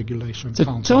Health Regulation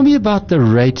Council. Tell me about the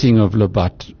rating of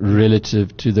Labat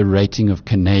relative to the rating of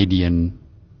Canadian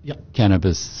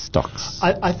cannabis stocks.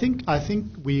 I think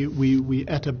we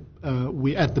at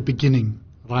the beginning,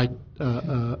 right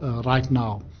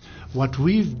now. What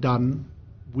we've done,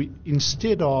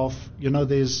 instead of,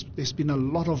 there's been a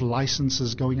lot of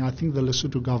licenses going. I think the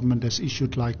Lesotho government has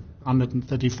issued like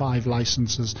 135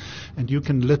 licenses, and you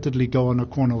can literally go on a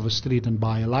corner of a street and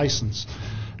buy a license.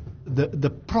 The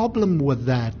problem with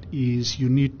that is you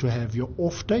need to have your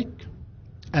offtake,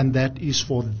 and that is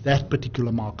for that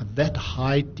particular market, that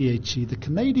high THC. The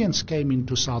Canadians came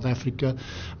into South Africa.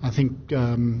 I think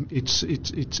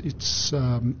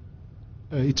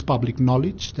it's public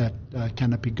knowledge that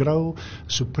Canopy Grow,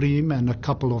 Supreme, and a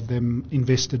couple of them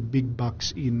invested big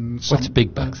bucks in... What's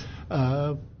big bucks?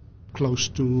 Close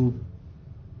to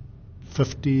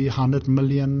 50, 100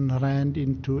 million rand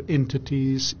into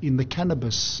entities in the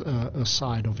cannabis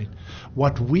side of it.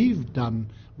 What we've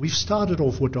done, we've started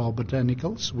off with our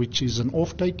botanicals, which is an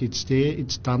offtake. It's there,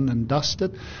 it's done and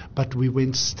dusted, but we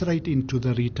went straight into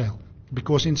the retail.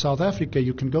 Because in South Africa,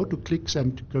 you can go to Clicks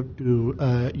and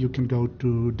you can go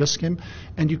to Dis-Chem,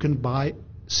 and you can buy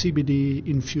CBD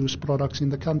infused products in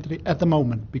the country at the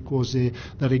moment, because the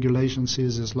regulation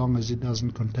says as long as it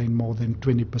doesn't contain more than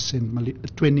 20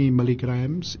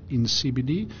 milligrams in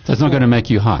CBD. So it's not going to make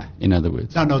you high, in other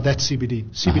words? No, that's CBD.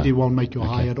 CBD won't make you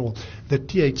high at all. The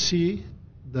THC,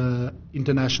 the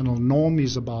international norm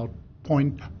is about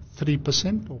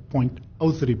 0.3% or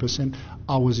 0.03%.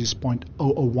 Ours is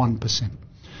 0.001%.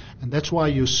 And that's why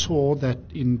you saw that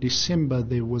in December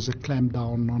there was a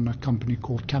clampdown on a company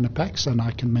called Cannabis, and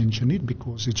I can mention it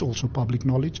because it's also public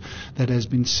knowledge, that has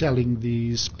been selling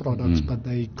these products, but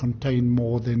they contain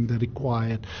more than the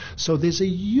required. So there's a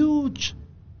huge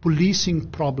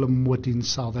policing problem within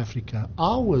South Africa.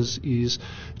 Ours is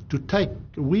to take,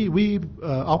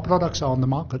 our products are on the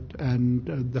market,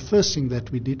 and the first thing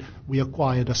that we did, we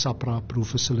acquired a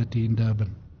SAPRA-approved facility in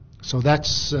Durban. So that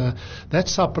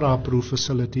SAPRA-approved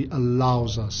facility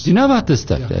allows us. Do you know about this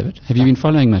stuff, David? Have you been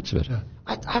following much of it? Yeah.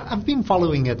 I've been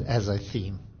following it as a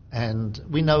theme, and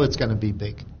we know it's going to be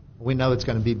big. We know it's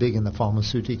going to be big in the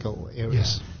pharmaceutical area.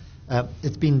 Yes.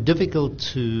 It's been difficult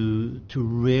to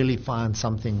really find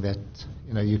something that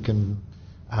you can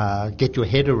get your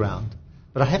head around.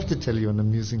 But I have to tell you an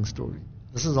amusing story.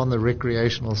 This is on the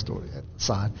recreational story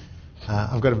side.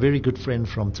 I've got a very good friend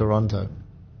from Toronto,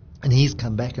 and he's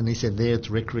come back and he said there it's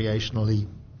recreationally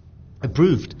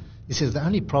approved. He says the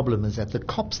only problem is that the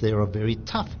cops there are very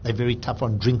tough. They're very tough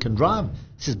on drink and drive.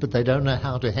 He says, but they don't know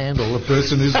how to handle a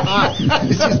person who's high.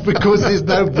 He says, because there's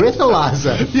no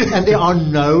breathalyzer and there are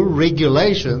no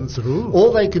regulations.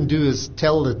 All they can do is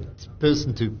tell the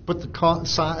person to put the car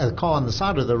on the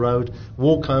side of the road,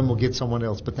 walk home or get someone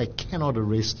else, but they cannot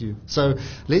arrest you. So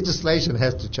legislation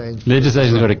has to change.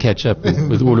 Legislation's got to catch up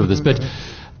with all of this. But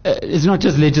it's not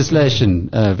just legislation,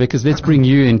 Vickers. Let's bring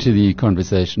you into the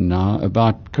conversation now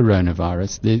about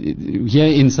coronavirus. Here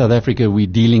in South Africa, we're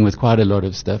dealing with quite a lot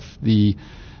of stuff. We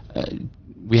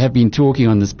have been talking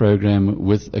on this program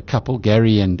with a couple,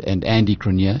 Gary and Andy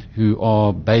Cronier, who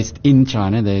are based in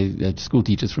China. They're school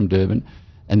teachers from Durban,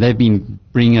 and they've been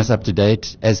bringing us up to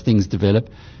date as things develop.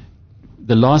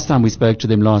 The last time we spoke to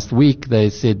them last week,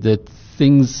 they said that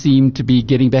things seem to be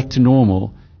getting back to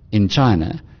normal in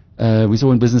China. We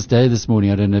saw in Business Day this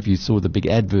morning, I don't know if you saw the big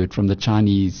advert from the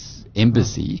Chinese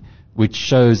embassy, which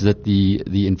shows that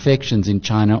the infections in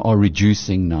China are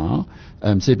reducing now.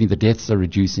 Certainly the deaths are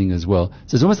reducing as well.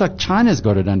 So it's almost like China's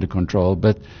got it under control,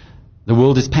 but the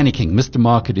world is panicking. Mr.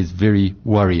 Market is very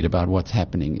worried about what's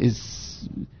happening.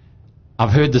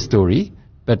 I've heard the story,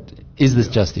 but is this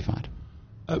justified?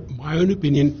 My own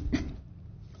opinion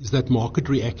is that market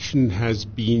reaction has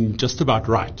been just about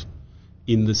right,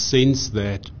 in the sense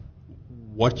that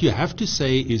what you have to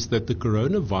say is that the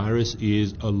coronavirus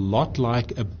is a lot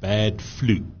like a bad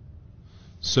flu.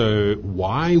 So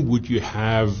why would you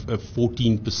have a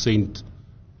 14%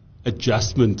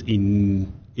 adjustment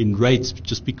in rates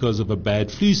just because of a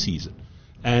bad flu season?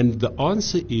 And the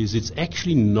answer is it's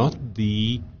actually not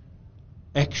the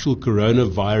actual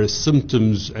coronavirus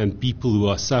symptoms and people who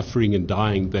are suffering and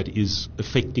dying that is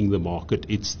affecting the market.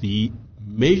 It's the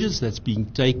measures that's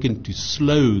being taken to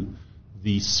slow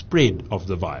the spread of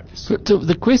the virus. So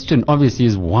the question obviously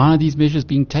is, why are these measures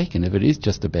being taken if it is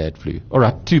just a bad flu? All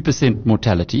right, 2%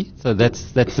 mortality, so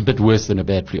that's a bit worse than a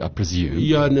bad flu, I presume.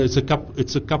 Yeah, no, it's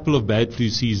a couple of bad flu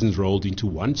seasons rolled into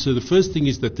one. So the first thing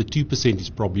is that the 2%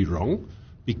 is probably wrong,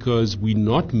 because we're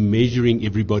not measuring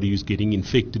everybody who's getting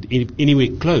infected anywhere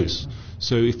close.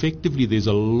 So effectively there's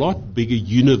a lot bigger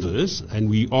universe, and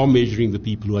we are measuring the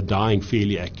people who are dying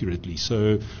fairly accurately.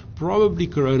 So probably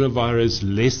coronavirus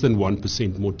less than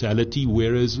 1% mortality,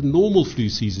 whereas a normal flu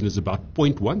season is about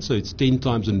 0.1, so it's 10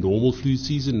 times a normal flu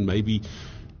season, maybe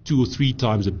 2 or 3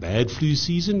 times a bad flu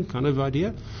season kind of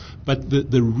idea. But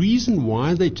the reason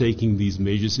why they're taking these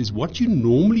measures is what you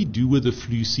normally do with a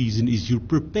flu season is you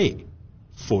prepare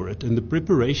for it. And the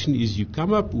preparation is you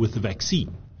come up with a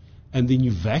vaccine, and then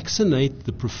you vaccinate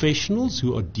the professionals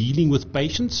who are dealing with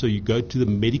patients. So you go to the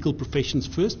medical professions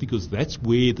first, because that's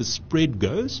where the spread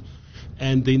goes.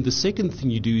 And then the second thing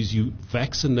you do is you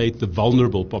vaccinate the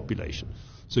vulnerable population.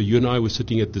 So you and I were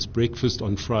sitting at this breakfast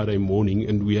on Friday morning,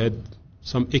 and we had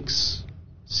some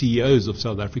CEOs of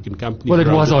South African companies. Well, it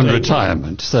was on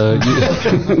retirement, so.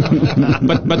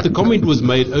 but the comment was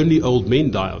made, only old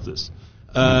men die of this.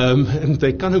 And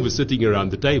they kind of were sitting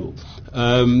around the table.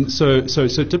 So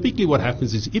typically what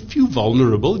happens is, if you're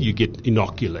vulnerable, you get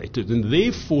inoculated. And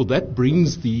therefore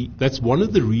that's one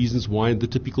of the reasons why the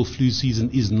typical flu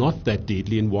season is not that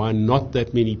deadly, and why not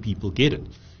that many people get it,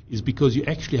 is because you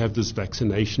actually have this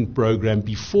vaccination program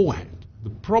beforehand. The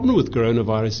problem with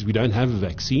coronavirus is we don't have a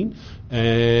vaccine,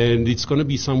 and it's going to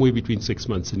be somewhere between 6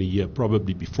 months and a year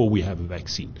probably before we have a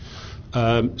vaccine.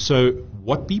 So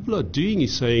what people are doing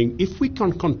is saying, if we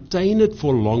can contain it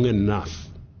for long enough,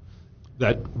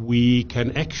 that we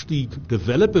can actually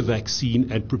develop a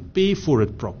vaccine and prepare for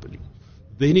it properly,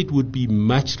 then it would be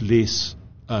much less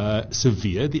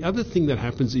severe. The other thing that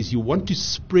happens is you want to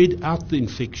spread out the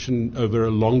infection over a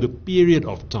longer period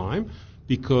of time,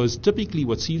 because typically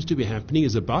what seems to be happening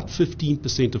is about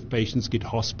 15% of patients get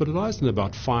hospitalized and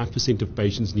about 5% of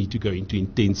patients need to go into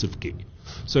intensive care.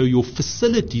 So your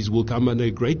facilities will come under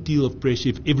a great deal of pressure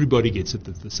if everybody gets it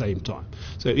at the same time.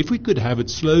 So if we could have it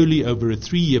slowly over a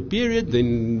 3-year period,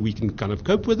 then we can kind of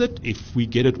cope with it. If we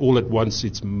get it all at once,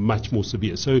 it's much more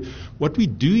severe. So what we're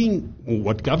doing, or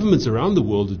what governments around the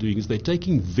world are doing, is they're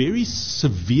taking very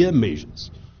severe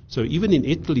measures. So even in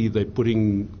Italy, they're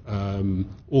putting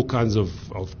all kinds of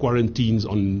quarantines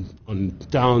on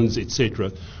towns,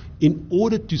 etc., in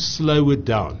order to slow it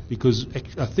down. Because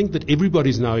I think that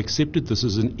everybody's now accepted this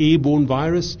as an airborne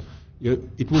virus.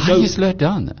 It will How do you slow it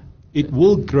down, though? It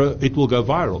will grow. It will go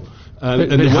viral. But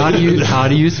how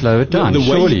do you slow it down?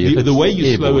 The way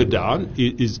you slow it down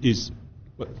is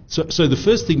so the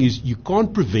first thing is you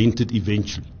can't prevent it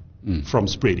eventually from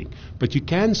spreading. But you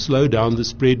can slow down the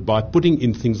spread by putting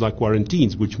in things like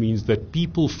quarantines, which means that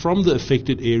people from the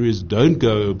affected areas don't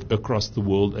go across the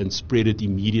world and spread it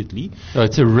immediately. So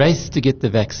it's a race to get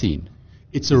the vaccine.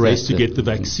 It's a race to get the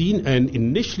vaccine, and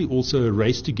initially also a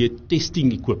race to get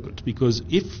testing equipment, because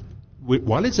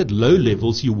while it's at low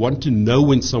levels, you want to know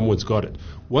when someone's got it.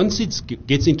 Once it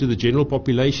gets into the general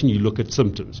population, you look at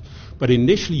symptoms. But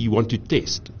initially, you want to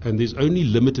test, and there's only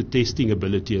limited testing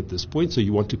ability at this point, so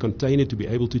you want to contain it to be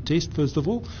able to test, first of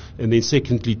all, and then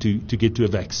secondly, to get to a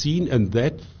vaccine, and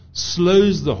that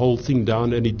slows the whole thing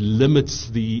down, and it limits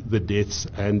the deaths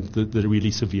and the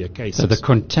really severe cases. So the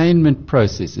containment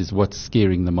process is what's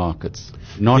scaring the markets,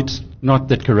 not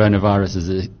that coronavirus is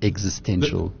an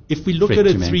existential If we look at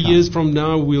it 3 years from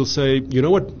now, we'll say, you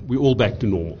know what, we're all back to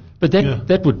normal. But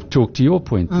that would talk to your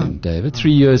point then, David.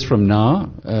 3 years from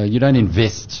now, you don't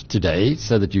invest today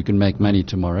so that you can make money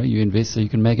tomorrow. You invest so you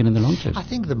can make it in the long term. I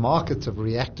think the markets have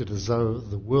reacted as though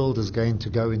the world is going to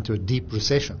go into a deep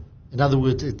recession. In other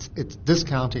words, it's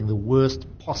discounting the worst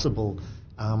possible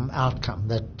outcome,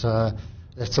 that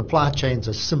supply chains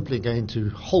are simply going to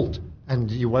halt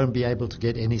and you won't be able to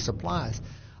get any supplies.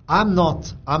 I'm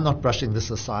not brushing this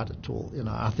aside at all.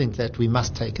 I think that we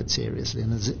must take it seriously.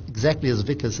 And exactly as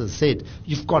Vickers has said,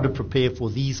 you've got to prepare for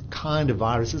these kind of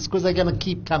viruses because they're going to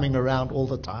keep coming around all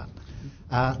the time.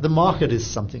 The market is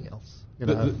something else.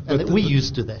 We're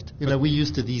used to that. We're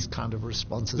used to these kind of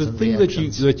responses. The and thing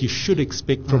reactions. that you should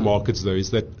expect from markets, though, is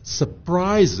that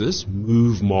surprises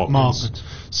move markets.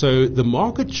 So the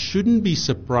market shouldn't be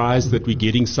surprised that we're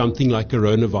getting something like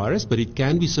coronavirus, but it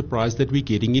can be surprised that we're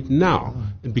getting it now.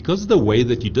 And because of the way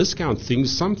that you discount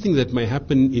things, something that may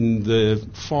happen in the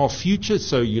far future,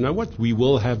 so you know what, we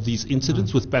will have these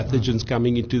incidents with pathogens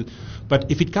coming into.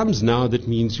 But if it comes now, that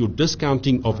means your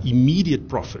discounting of immediate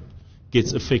profit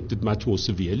gets affected much more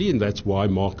severely, and that's why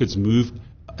markets move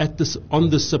on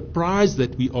the surprise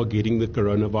that we are getting the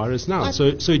coronavirus now.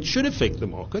 So it should affect the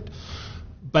market.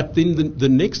 But then the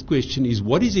next question is,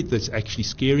 what is it that's actually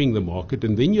scaring the market?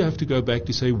 And then you have to go back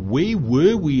to say, where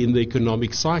were we in the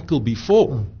economic cycle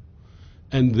before?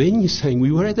 And then you're saying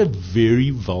we were at a very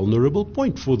vulnerable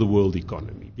point for the world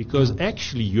economy, because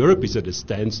actually Europe is at a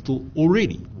standstill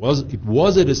already. It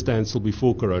was at a standstill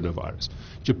before coronavirus.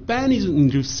 Japan is in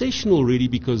recession already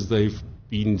because they've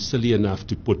been silly enough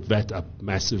to put VAT up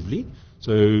massively.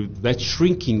 So that's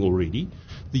shrinking already.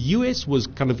 The US was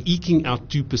kind of eking out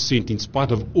 2% in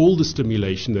spite of all the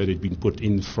stimulation that had been put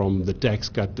in from the tax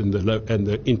cut and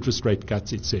the interest rate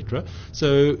cuts, etc.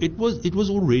 So it was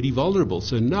already vulnerable.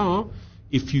 So now,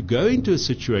 if you go into a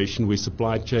situation where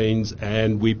supply chains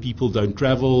and where people don't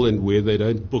travel and where they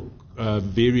don't book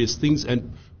various things,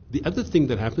 and the other thing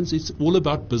that happens, it's all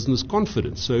about business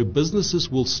confidence. So businesses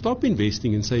will stop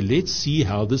investing and say, let's see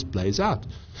how this plays out.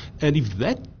 And if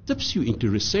that tips you into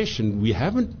recession,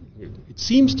 it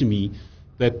seems to me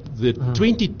that the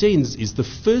 2010s is the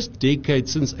first decade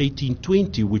since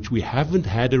 1820 which we haven't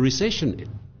had a recession in.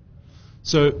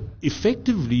 So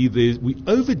effectively, we're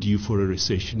overdue for a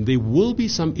recession. There will be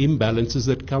some imbalances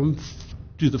that come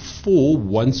to the fore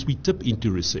once we tip into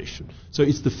recession. So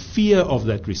it's the fear of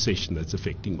that recession that's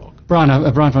affecting markets. Brian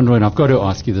van Rooyen, I've got to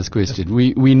ask you this question.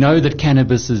 We know that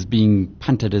cannabis is being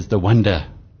punted as the wonder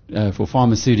for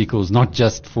pharmaceuticals, not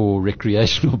just for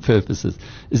recreational purposes.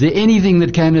 Is there anything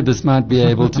that cannabis might be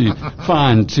able to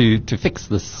find to fix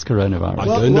this coronavirus? I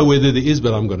don't know whether there is,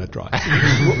 but I'm going to try.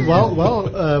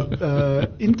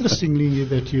 Interestingly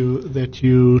that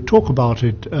you talk about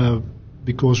it,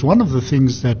 because one of the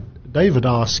things that David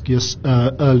asked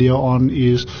earlier on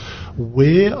is,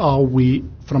 where are we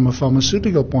from a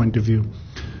pharmaceutical point of view?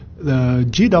 The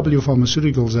GW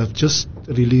Pharmaceuticals have just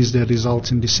released their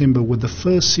results in December with the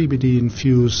first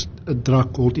CBD-infused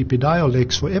drug called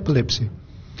Epidiolex for epilepsy.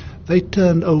 They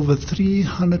turned over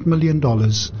 $300 million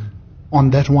on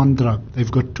that one drug.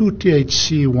 They've got 2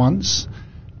 THC ones.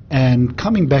 And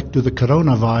coming back to the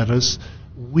coronavirus,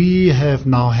 we have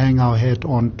now hang our hat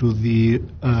on to the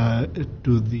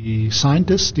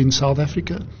scientists in South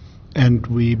Africa, and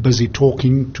we're busy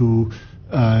talking to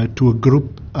a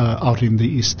group out in the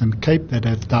Eastern Cape that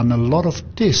have done a lot of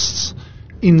tests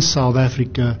in South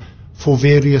Africa for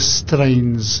various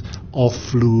strains of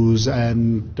flus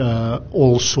and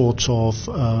all sorts of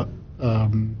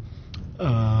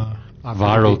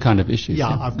viral kind of issues. Yeah,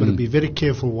 I've got to be very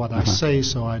careful what I say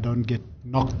so I don't get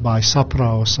knocked by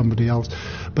SAPRA or somebody else.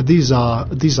 But these are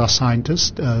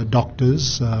scientists,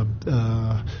 doctors,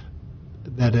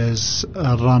 that has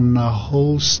run a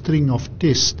whole string of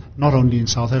tests, not only in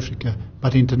South Africa,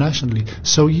 but internationally.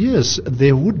 So yes,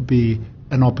 there would be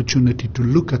an opportunity to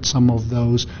look at some of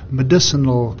those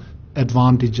medicinal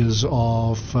advantages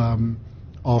of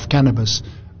cannabis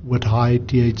with high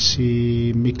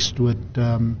THC mixed with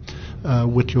your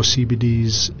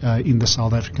CBDs in the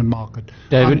South African market.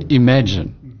 David,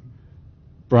 imagine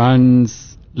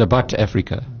Brian's Labat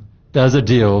Africa does a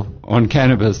deal on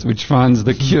cannabis which finds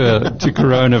the cure to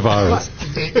coronavirus.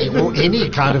 Or any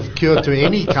kind of cure to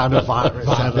any kind of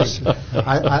virus.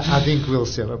 I think we'll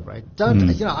celebrate.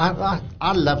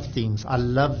 I love themes. I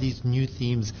love these new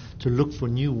themes to look for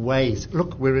new ways.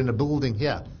 Look, we're in a building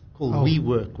here called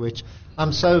WeWork, which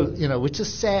I'm so, which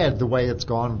is sad the way it's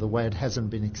gone, the way it hasn't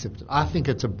been accepted. I think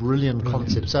it's a brilliant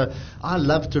concept. So I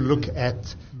love to look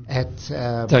at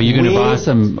so you're going to buy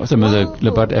some of the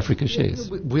Labat Africa shares?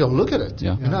 We'll look at it.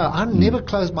 Yeah. I never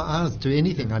close my eyes to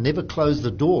anything. I never close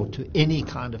the door to any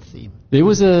kind of theme. There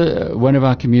was one of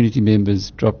our community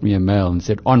members dropped me a mail and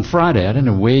said, on Friday, I don't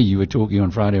know where you were talking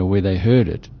on Friday or where they heard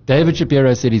it, David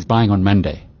Shapiro said he's buying on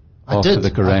Monday after the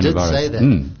coronavirus. I did say that.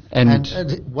 And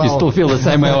you still feel the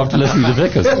same way after listening to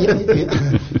Vickers.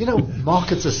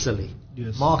 Markets are silly.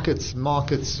 Yes.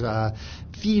 Markets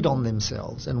feed on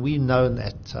themselves, and we know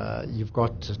that you've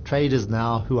got traders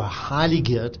now who are highly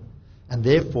geared, and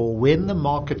therefore when the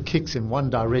market kicks in one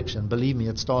direction, believe me,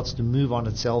 it starts to move on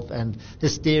itself, and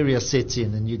hysteria sets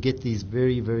in, and you get these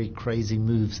very, very crazy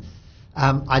moves.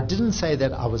 I didn't say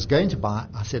that I was going to buy.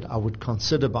 I said I would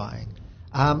consider buying.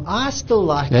 I still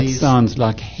like these. That sounds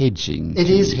like hedging. It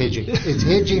is hedging. It's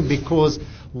hedging because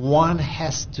one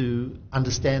has to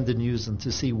understand the news and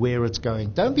to see where it's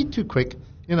going. Don't be too quick.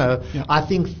 I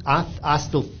think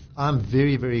I'm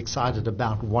very, very excited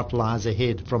about what lies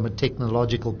ahead from a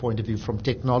technological point of view, from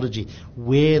technology,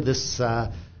 where this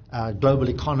global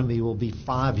economy will be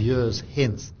 5 years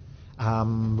hence.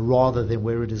 Rather than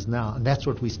where it is now. And that's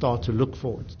what we start to look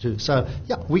forward to. So,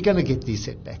 we're going to get these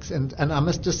setbacks. And I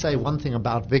must just say one thing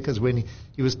about Vickers when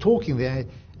he was talking there,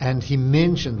 and he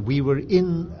mentioned we were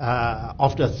in,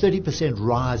 after a 30%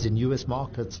 rise in U.S.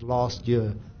 markets last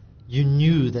year, you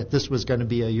knew that this was going to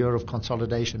be a year of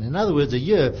consolidation. In other words, a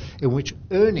year in which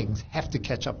earnings have to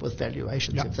catch up with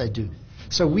valuations if they do.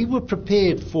 So we were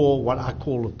prepared for what I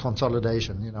call a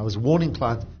consolidation. I was warning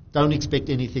clients, don't expect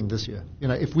anything this year.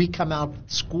 If we come out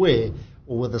square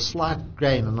or with a slight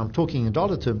gain, and I'm talking in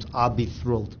dollar terms, I'll be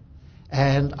thrilled.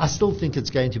 And I still think it's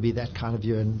going to be that kind of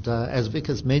year. And as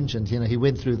Vickers mentioned, he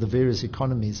went through the various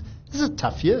economies. This is a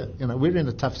tough year. We're in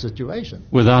a tough situation.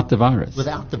 Without the virus.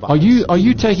 Without the virus. Are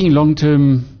you taking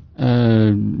long-term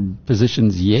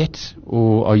positions yet,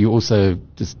 or are you also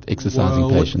just exercising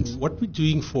patience? What we're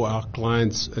doing for our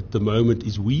clients at the moment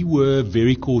is we were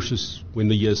very cautious when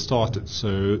the year started.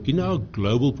 So in our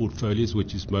global portfolios,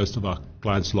 which is most of our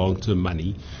clients' long-term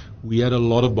money, we had a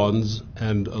lot of bonds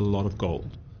and a lot of gold.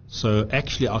 So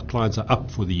actually our clients are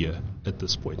up for the year at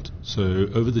this point. So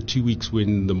over the 2 weeks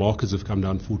when the markets have come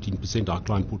down 14%, our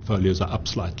client portfolios are up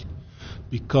slightly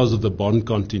because of the bond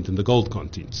content and the gold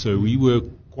content. So we were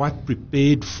quite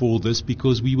prepared for this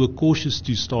because we were cautious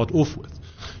to start off with.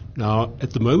 Now,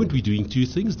 at the moment, we're doing two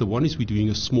things. The one is we're doing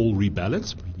a small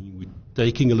rebalance, meaning we're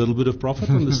taking a little bit of profit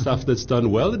on the stuff that's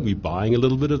done well, and we're buying a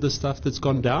little bit of the stuff that's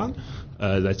gone down.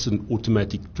 That's an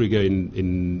automatic trigger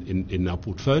in our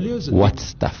portfolios. And what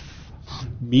stuff?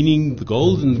 Meaning the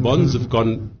gold and bonds have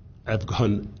gone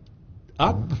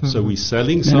up. So we're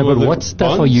selling some No, of but the what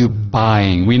stuff bonds. are you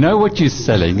buying? We know what you're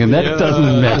selling, and that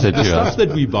doesn't matter The to us. stuff that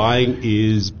we're buying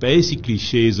is basically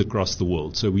shares across the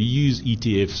world. So we use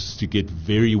ETFs to get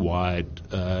very wide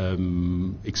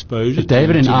exposure. But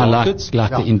David to and I markets.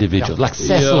 like the individuals, like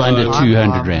Cecil Yeah, under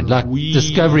 200 rand, like we-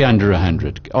 Discovery under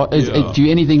 100. Do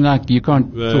you anything like, you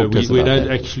can't talk to us we about don't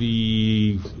that.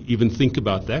 actually even think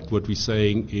about that. What we're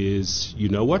saying is, you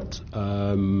know what?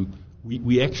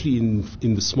 We actually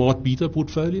in the smart beta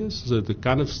portfolios, so the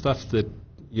kind of stuff that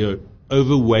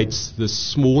overweights the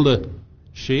smaller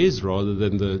shares rather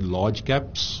than the large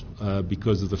caps,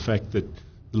 because of the fact that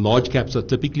the large caps are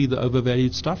typically the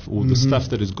overvalued stuff, or the stuff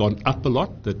that has gone up a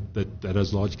lot that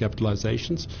has large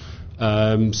capitalizations.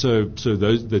 So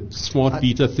the smart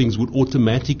beta things would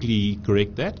automatically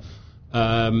correct that.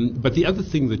 But the other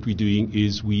thing that we're doing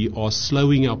is we are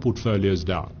slowing our portfolios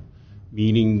down,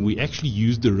 meaning we actually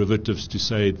use derivatives to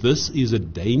say this is a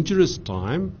dangerous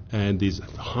time and there's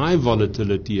high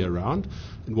volatility around.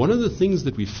 And one of the things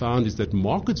that we found is that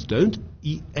markets don't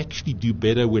actually do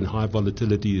better when high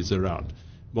volatility is around.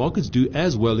 Markets do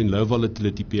as well in low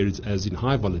volatility periods as in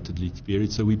high volatility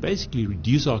periods. So we basically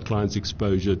reduce our clients'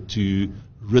 exposure to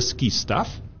risky stuff,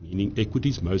 meaning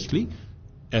equities mostly,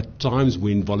 at times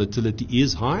when volatility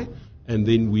is high, and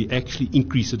then we actually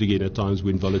increase it again at times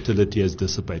when volatility has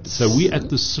dissipated. So we're at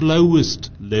the slowest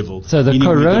level, So the meaning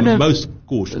we're the most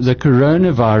cautious. The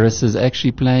coronavirus is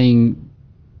actually playing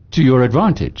to your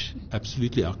advantage.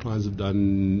 Absolutely. Our clients have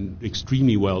done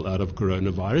extremely well out of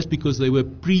coronavirus because they were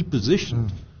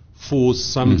pre-positioned for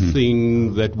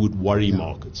something that would worry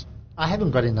markets. I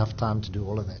haven't got enough time to do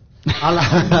all of that.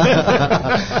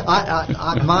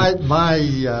 My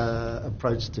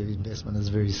approach to investment is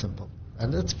very simple,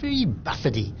 and it's very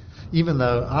Buffety. Even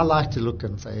though I like to look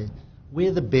and say,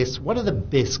 what are the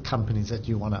best companies that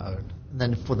you want to own, and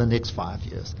then for the next 5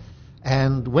 years.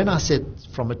 And when I said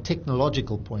from a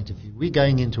technological point of view, we're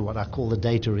going into what I call the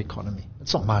data economy.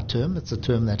 It's not my term; it's a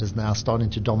term that is now starting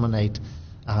to dominate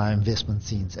investment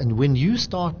scenes. And when you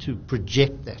start to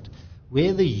project that,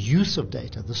 where the use of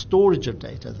data, the storage of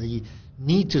data, the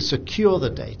need to secure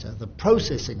the data, the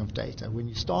processing of data, when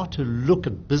you start to look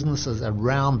at businesses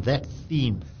around that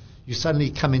theme, you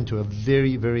suddenly come into a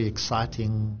very, very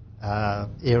exciting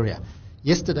area.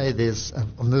 Yesterday,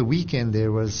 on the weekend,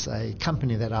 there was a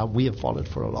company that we have followed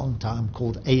for a long time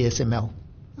called ASML.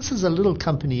 This is a little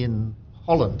company in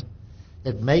Holland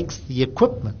that makes the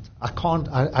equipment. I can't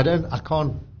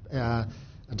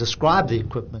describe the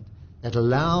equipment that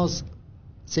allows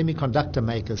semiconductor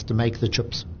makers to make the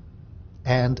chips.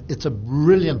 And it's a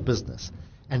brilliant business.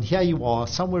 And here you are,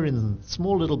 somewhere in a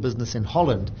small little business in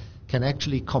Holland, can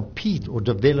actually compete or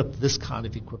develop this kind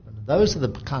of equipment. Those are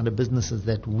the kind of businesses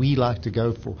that we like to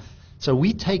go for. So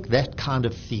we take that kind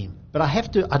of theme. But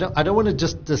I don't want to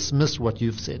just dismiss what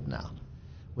you've said now.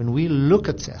 When we look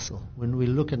at Sasol, when we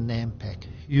look at Nampak,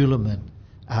 Hulamin,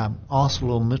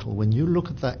 ArcelorMittal, when you look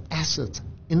at the assets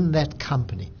in that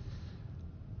company,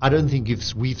 I don't think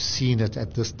we've seen it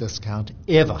at this discount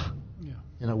ever.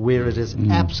 Where it is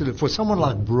absolute. For someone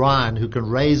like Brian who can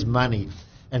raise money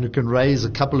and who can raise a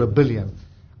couple of billion,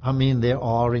 I mean, there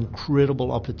are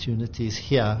incredible opportunities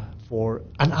here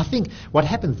and I think what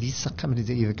happens, these companies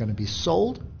are either going to be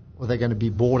sold or they're going to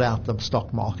be bought out the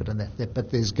stock market and that.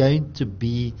 But there's going to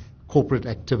be corporate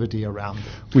activity around it.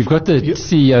 We've got the new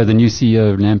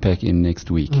CEO of Nampak in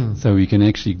next week, so we can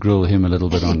actually grill him a little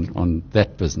bit on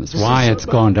that business. Why it's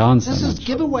gone down so much. This is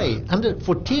giveaway.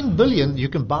 For 10 billion, you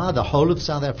can buy the whole of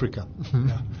South Africa.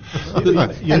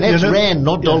 And that's rand,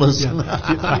 not dollars.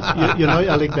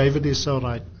 Alec, David is so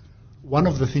right. One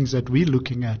of the things that we're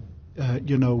looking at,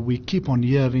 we keep on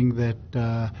hearing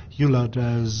that Hewlett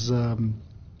has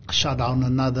shut down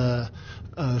another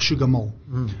sugar mill.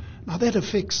 Now that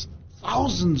affects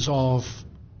thousands of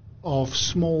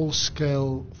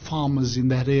small-scale farmers in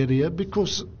that area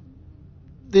because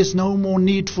there's no more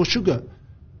need for sugar.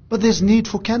 But there's need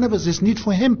for cannabis, there's need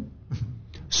for hemp.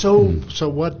 So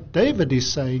what David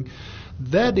is saying,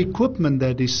 that equipment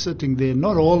that is sitting there,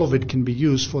 not all of it can be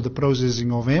used for the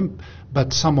processing of hemp,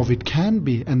 but some of it can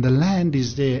be, and the land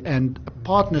is there, and a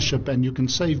partnership, and you can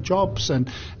save jobs,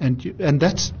 and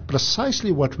that's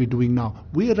precisely what we're doing now.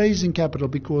 We're raising capital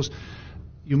because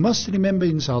you must remember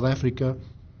in South Africa,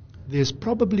 there's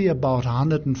probably about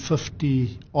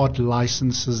 150 odd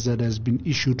licenses that has been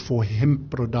issued for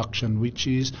hemp production, which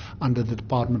is under the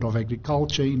Department of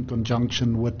Agriculture in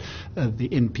conjunction with the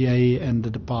NPA and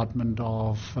the Department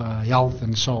of Health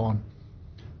and so on.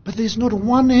 But there's not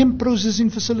one hemp processing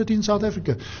facility in South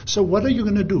Africa. So what are you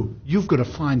going to do? You've got to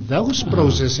find those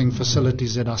processing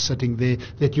facilities that are sitting there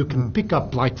that you can pick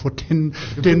up like for 10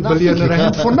 billion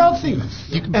rand for nothing.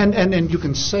 And you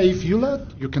can save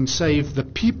Hewlett, you can save the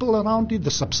people around it, the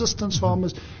subsistence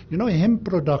farmers. You know, hemp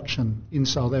production in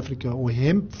South Africa or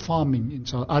hemp farming in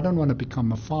South, I don't want to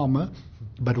become a farmer,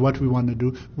 but what we want to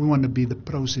do, we want to be the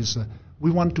processor. We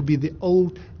want to be the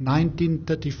old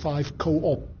 1935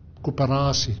 co-op.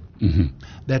 Kooperasie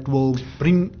that will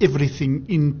bring everything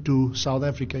into South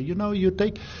Africa. You know, you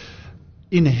take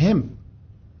in hemp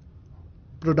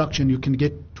production, you can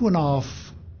get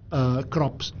 2.5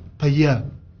 crops per year.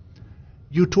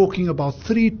 You're talking about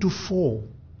 3 to 4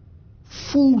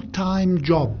 full-time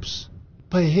jobs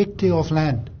per hectare of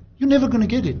land. You're never going to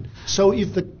get it. So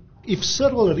if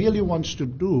Cyril really wants to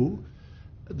do,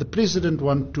 the president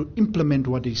wants to implement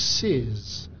what he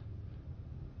says,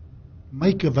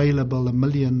 make available 1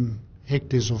 million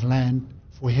hectares of land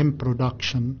for hemp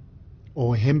production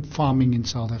or hemp farming in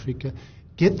South Africa.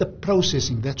 Get the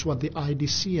processing. That's what the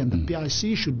IDC and the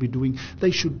PIC should be doing.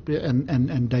 They should be,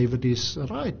 and David is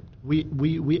right.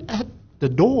 We at the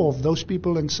door of those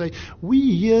people and say,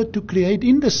 we're here to create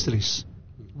industries.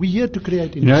 We're here to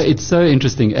create industries. You know, it's so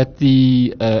interesting. At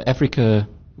the Africa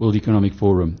World Economic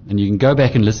Forum, and you can go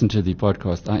back and listen to the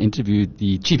podcast, I interviewed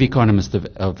the chief economist of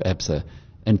ABSA,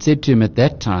 and said to him at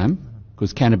that time,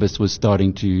 because cannabis was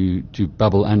starting to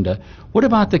bubble under, what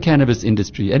about the cannabis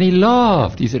industry? And he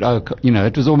laughed. He said,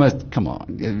 it was almost, come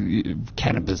on,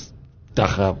 cannabis,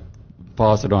 dacha,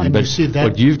 pass it on. And but you see that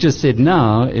what you've just said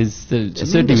now is,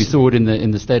 certainly we saw it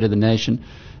in the State of the Nation,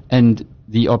 and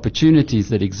the opportunities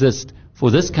that exist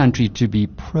for this country to be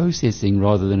processing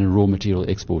rather than a raw material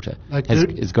exporter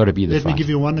has got to be the fight. Let me give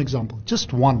you one example,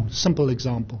 just one simple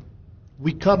example.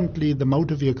 We currently, the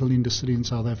motor vehicle industry in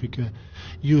South Africa,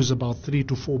 use about 3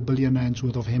 to 4 billion rands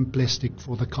worth of hemp plastic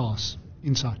for the cars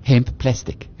inside. Hemp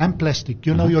plastic? Hemp plastic.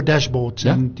 You know, your dashboards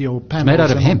and your panels. It's made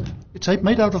out of hemp. It's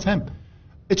made out of hemp.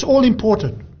 It's all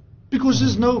imported. Because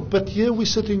there's but here we're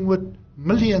sitting with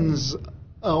millions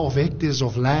of hectares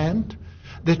of land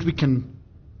that we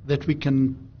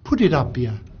can put it up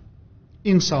here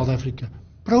in South Africa,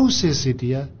 process it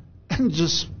here, and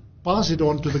just pass it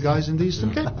on to the guys in the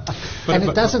Eastern Cape. And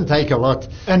it doesn't take a lot.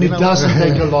 And it doesn't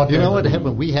take a lot. You know what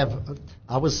happened?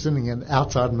 I was sitting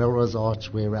outside Melrose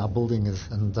Arch where our building is,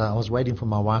 and I was waiting for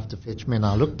my wife to fetch me, and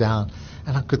I looked down,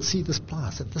 and I could see this plant.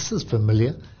 I said, this is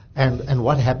familiar. And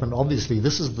what happened, obviously,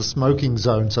 this is the smoking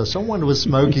zone. So someone was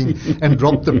smoking and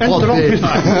dropped the pot there.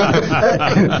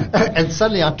 And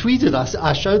suddenly I tweeted,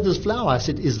 I showed this flower. I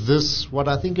said, is this what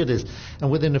I think it is?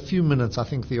 And within a few minutes, I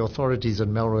think the authorities at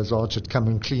Melrose Arch had come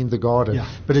and cleaned the garden. Yeah.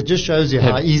 But it just shows you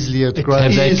how easily it grows.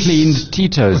 Have they cleaned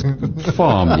Tito's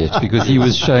farm yet? Because he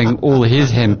was showing all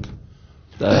his hemp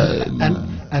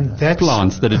and that's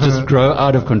plants that just grow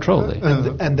out of control there.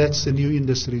 And that's the new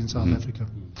industry in South Africa.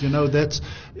 You know, that's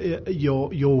your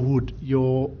wood,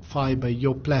 your fiber,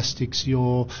 your plastics,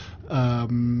 your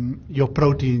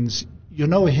proteins. You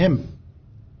know, hemp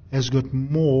has got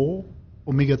more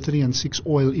omega-3 and 6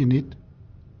 oil in it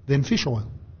than fish oil.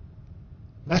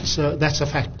 That's a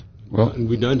fact. Well, and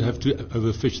we don't have to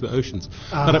overfish the oceans.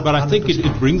 But I think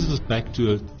it brings us back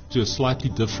to a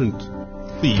slightly different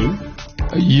theme.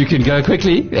 You can go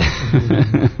quickly.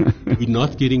 We're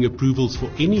not getting approvals for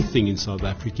anything in South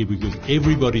Africa because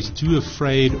everybody's too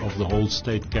afraid of the whole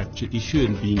state capture issue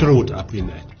and being caught up in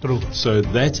that. True. So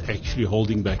that's actually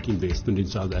holding back investment in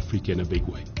South Africa in a big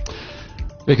way.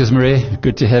 Wikus Maree,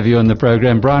 good to have you on the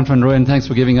program. Brian van Rooyen, thanks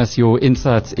for giving us your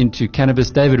insights into cannabis.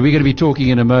 David, we're going to be talking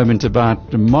in a moment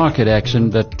about market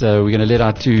action, but we're going to let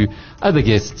our two other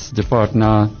guests depart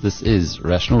now. This is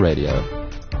Rational Radio.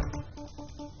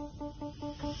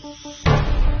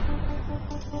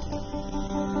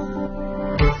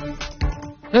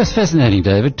 That was fascinating,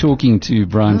 David, talking to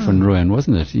Brian van Rooyen,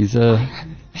 wasn't it? He's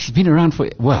been around for,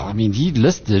 he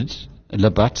listed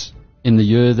Labat in the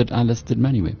year that I listed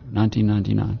Moneyweb,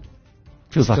 1999.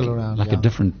 Feels Still like around, a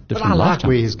different but I like lifetime.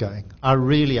 where he's going.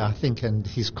 I think, and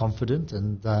he's confident,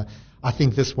 and I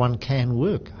think this one can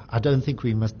work. I don't think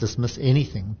we must dismiss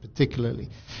anything particularly.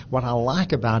 What I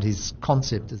like about his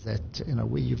concept is that,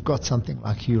 where you've got something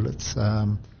like Hewlett's,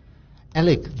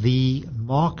 Alec, the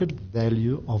market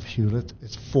value of Hewlett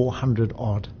is 400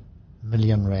 odd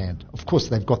million rand. Of course,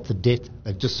 they've got the debt.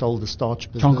 They've just sold the starch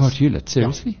business. Tongaat Hewlett,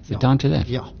 seriously? Is it down to that?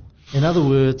 Yeah. In other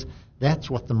words, that's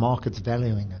what the market's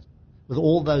valuing it. With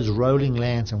all those rolling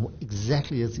lands and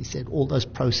exactly as he said, all those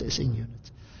processing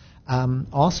units.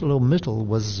 ArcelorMittal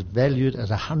was valued at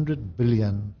 100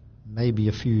 billion maybe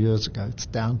a few years ago. It's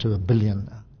down to $1 billion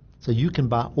now. So you can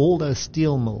buy all those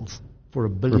steel mills for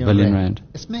 $1 billion. For $1 billion rand.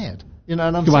 It's mad. You know,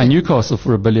 and I'm You buy saying, Newcastle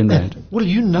for $1 billion rand. well,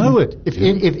 you know it. If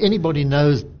anybody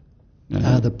knows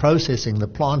the processing, the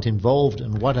plant involved,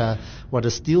 and what a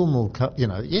steel mill,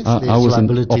 yes, I there's was an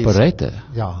liabilities. operator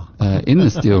Yeah. in the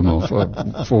steel mill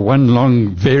for one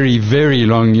long, very, very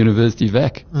long university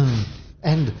vac.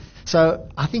 And so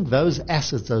I think those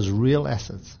assets, those real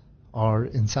assets, are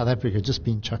in South Africa just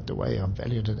being chucked away and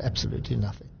valued at absolutely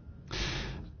nothing.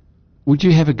 Would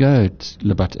you have a go at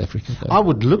Labat Africa, though? I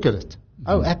would look at it.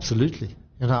 Oh, absolutely.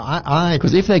 You know,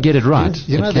 Because if they get it right,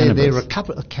 you know, at there are a Cannabis,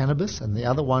 couple of cannabis, and the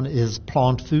other one is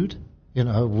plant food. You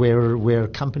know, where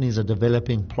companies are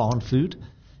developing plant food.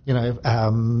 You know,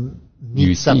 meat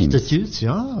New substitutes.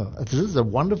 Yeah, this is a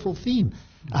wonderful theme.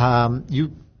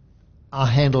 I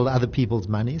handle other people's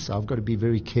money, so I've got to be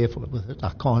very careful with it.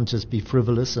 I can't just be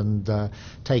frivolous and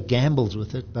take gambles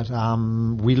with it. But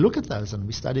we look at those and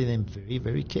we study them very,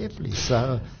 very carefully.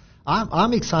 So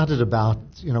I'm excited about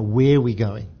where we're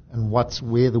going and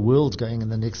where the world's going in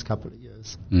the next couple of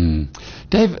years.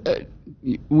 Dave,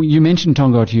 you mentioned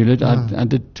Tongaat Hewlett. I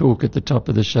did talk at the top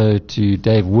of the show to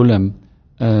Dave Woolham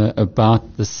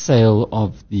about the sale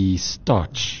of the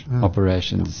starch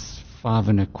operations.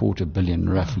 5.25 billion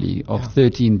roughly of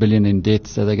 13 billion in debt,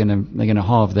 so they're going to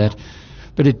halve that.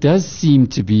 But it does seem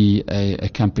to be a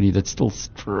company that's still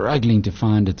struggling to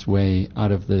find its way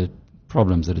out of the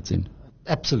problems that it's in.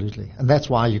 Absolutely, and that's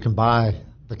why you can buy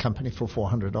the company for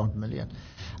 400 odd million.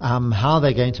 How are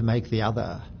they going to make the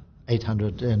other 8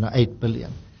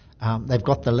 billion? They've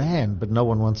got the land, but no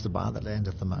one wants to buy the land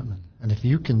at the moment. And if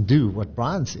you can do what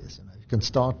Brian says, you can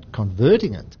start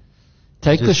converting it.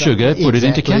 Take the sugar, put it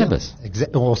into cannabis.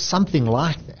 Or something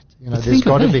like that. There's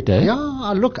got to be.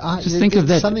 Just think of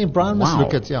that. Something Brian must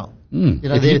look at,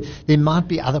 there might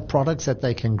be other products that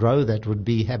they can grow that would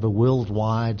have a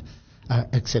worldwide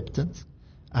acceptance.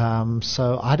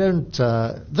 So I don't,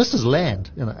 this is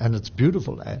land, and it's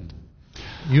beautiful land.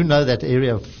 You know that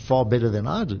area far better than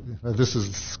I do. This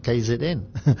is KZN.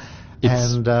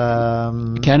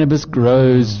 And cannabis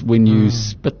grows when you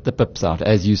spit the pips out,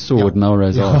 as you saw at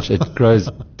Melrose Arch. It grows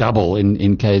double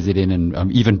in KZN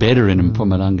and even better in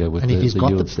Mpumalanga with and if he's got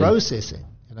the yields there. processing,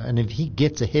 and if he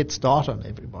gets a head start on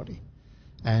everybody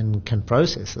and can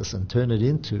process this and turn it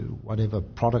into whatever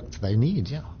product they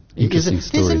need, Interesting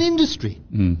story. There's an industry.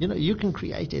 You can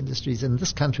create industries. In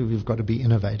this country, we've got to be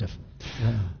innovative.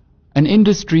 An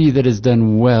industry that has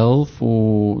done well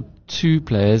for two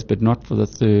players, but not for the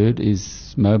third,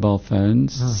 is mobile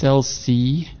phones. Cell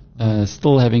C,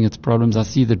 still having its problems. I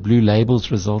see that Blue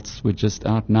Label's results were just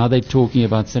out. Now they're talking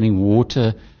about selling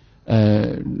water,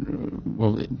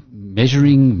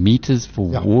 measuring meters for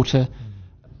water.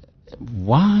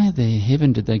 Why the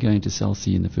heaven did they go into Cell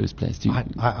C in the first place?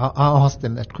 I asked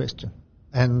them that question.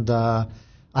 And I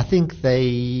think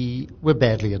they were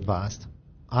badly advised.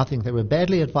 I think they were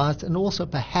badly advised and also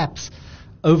perhaps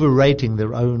overrating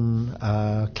their own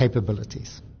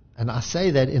capabilities. And I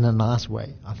say that in a nice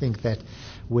way. I think that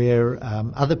where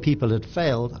other people had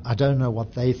failed, I don't know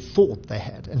what they thought they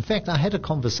had. In fact, I had a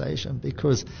conversation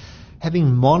because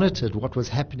having monitored what was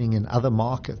happening in other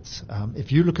markets,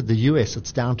 if you look at the US,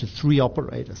 it's down to 3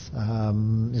 operators.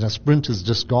 Sprint is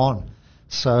just gone.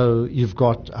 So you've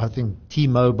got, I think,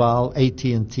 T-Mobile,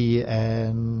 AT&T,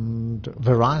 and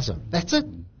Verizon. That's it.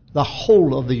 The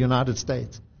whole of the United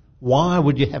States. Why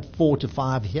would you have 4 to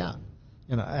 5 here?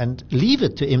 And leave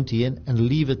it to MTN and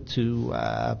leave it to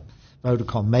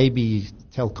Vodacom. Maybe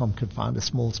Telkom could find a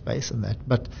small space in that.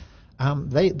 But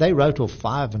they wrote off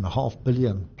 5.5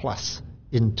 billion plus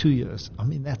in 2 years. I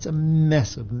mean, that's a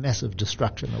massive, massive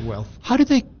destruction of wealth. How do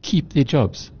they keep their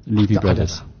jobs, Levy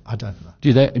Brothers? I don't know.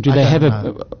 Do they have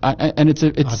and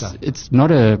it's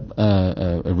not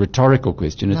a rhetorical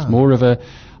question. It's more of a,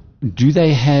 do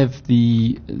they have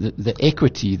the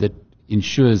equity that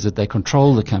ensures that they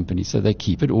control the company so they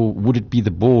keep it, or would it be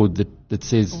the board that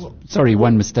says, sorry,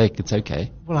 one mistake, it's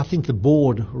okay? Well, I think the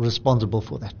board responsible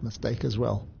for that mistake as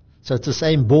well. So it's the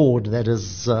same board that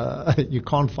is, you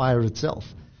can't fire itself.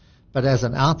 But as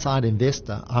an outside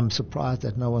investor, I'm surprised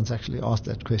that no one's actually asked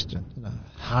that question.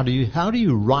 How do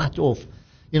you write off?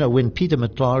 When Peter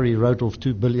McClary wrote off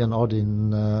 2 billion odd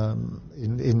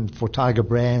in for Tiger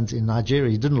Brands in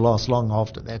Nigeria, he didn't last long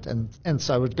after that, and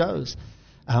so it goes.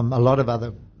 A lot of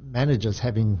other managers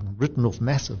having written off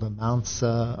massive amounts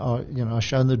are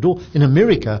shown the door. In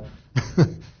America,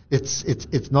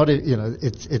 it's not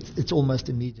it's almost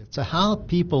immediate. So how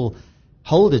people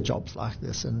hold their jobs like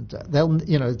this, and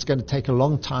it's going to take a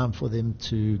long time for them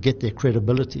to get their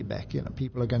credibility back.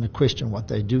 People are going to question what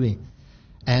they're doing,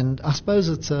 and I suppose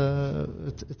it's a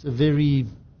very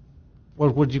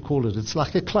what would you call it? It's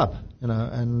like a club,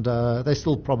 and they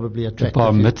still probably attract. A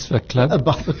bar mitzvah club? A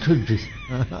bar could be.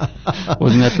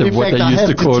 Wasn't that what they used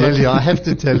to call it? I have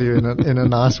to tell you in a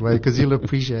nice way, because you'll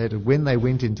appreciate it. When they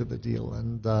went into the deal,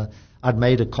 and I'd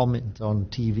made a comment on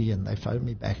TV, and they phoned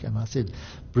me back, and I said,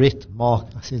 Brett, Mark,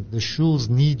 I said, the Shuls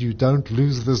need you. Don't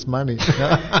lose this money.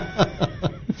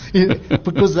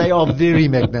 Because they are very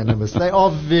magnanimous. They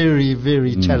are very,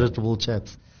 very charitable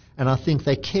chaps. And I think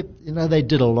they kept, they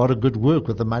did a lot of good work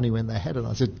with the money when they had it.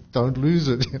 I said, don't lose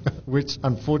it, which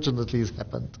unfortunately has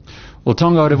happened. Well,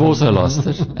 Tonga would have also lost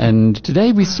it. And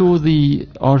today we saw the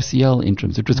RCL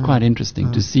interims. It was quite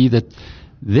interesting to see that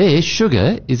their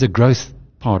sugar is a growth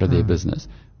part of their business,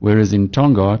 whereas in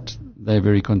Tonga, they're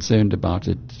very concerned about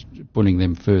it pulling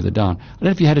them further down. I don't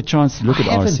know if you had a chance to look at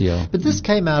RCL. But this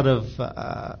came out of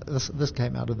this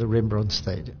came out of the Rembrandt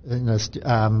Stadium,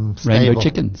 Rainbow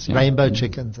Chickens, yeah. Rainbow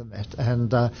Chickens, and that.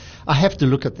 And I have to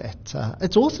look at that.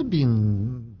 It's also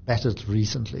been battered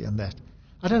recently, and that.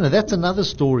 I don't know. That's another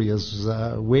story. As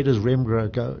where does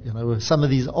Rembrandt go? Some of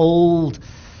these old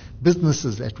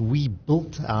businesses that we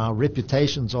built our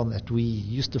reputations on, that we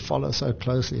used to follow so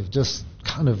closely, have just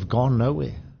kind of gone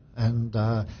nowhere. And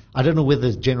I don't know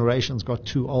whether generations got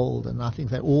too old, and I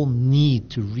think they all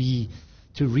need to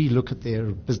re-look at their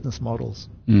business models.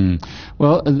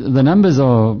 Well, the numbers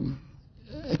are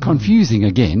confusing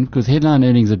again, because headline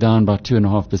earnings are down by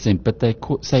 2.5%, but they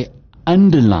say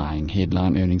underlying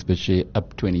headline earnings per share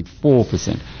up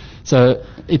 24%. So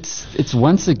it's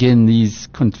once again these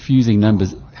confusing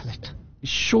numbers.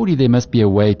 Surely there must be a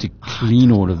way to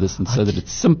clean all of this, and so that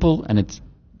it's simple and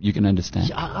you can understand.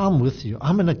 Yeah, I'm with you.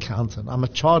 I'm an accountant. I'm a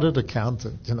chartered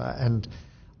accountant, and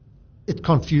it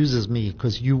confuses me,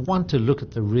 because you want to look at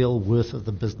the real worth of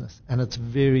the business, and it's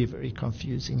very, very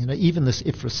confusing. Even this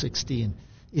IFRS 16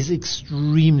 is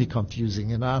extremely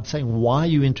confusing. And I'm saying, why are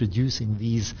you introducing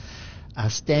these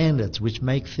standards which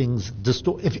make things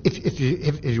distort? If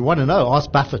you want to know,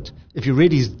 ask Buffett. If you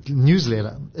read his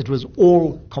newsletter, it was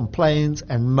all complaints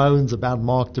and moans about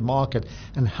mark to market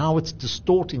and how it's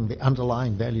distorting the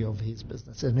underlying value of his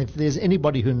business. And if there's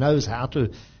anybody who knows how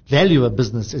to value a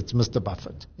business, it's Mr.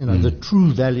 Buffett. The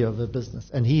true value of a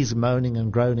business. And he's moaning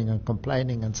and groaning and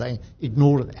complaining and saying,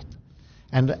 ignore that.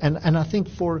 And I think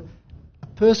for a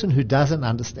person who doesn't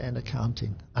understand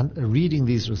accounting, and reading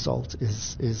these results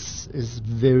is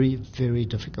very, very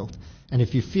difficult. And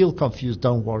if you feel confused,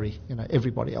 don't worry.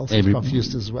 Everybody else is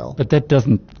confused as well. But that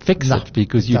doesn't fix it,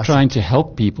 because you're trying to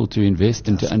help people to invest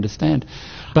and to understand.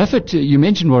 Buffett, you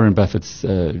mentioned Warren Buffett's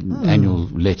annual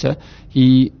letter.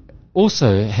 He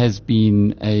also has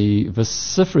been a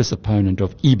vociferous opponent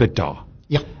of EBITDA.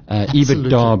 Yeah,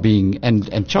 EBITDA being,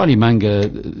 and Charlie Munger,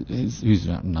 who's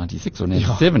 96 or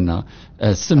 97 now,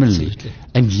 similarly. Absolutely.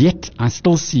 And yet I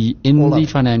still see in the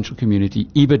financial community,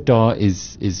 EBITDA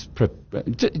is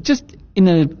just in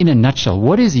a nutshell,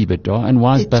 what is EBITDA, and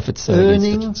why is Buffett so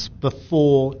earnings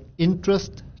before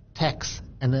interest, tax,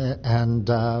 and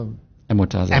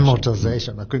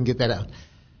amortization. I couldn't get that out.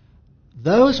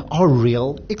 Those are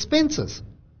real expenses.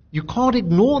 You can't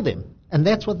ignore them. And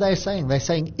that's what they're saying. They're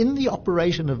saying in the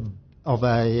operation of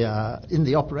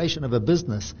a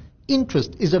business,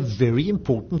 interest is a very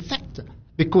important factor,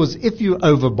 because if you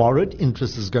overborrowed,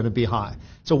 interest is going to be high.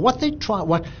 So what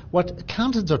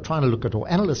accountants are trying to look at, or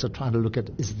analysts are trying to look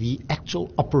at, is the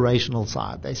actual operational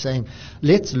side. They're saying,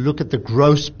 let's look at the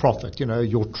gross profit,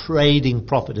 your trading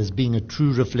profit as being a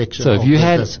true reflection of business. So if you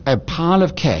had a pile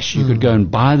of cash, you could go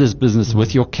and buy this business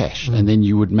with your cash, and then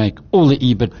you would make all the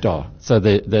EBITDA. So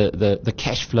the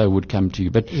cash flow would come to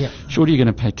you. But surely you're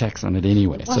going to pay tax on it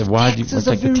anyway. Well, so why do you take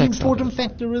the tax? Tax is a very important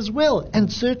factor as well.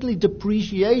 And certainly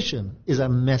depreciation is a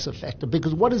massive factor,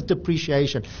 because what is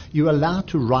depreciation? You're allowed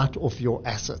to write off your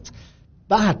assets.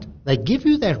 But they give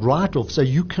you that write-off so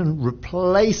you can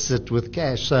replace it with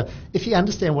cash. So if you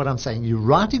understand what I'm saying, you're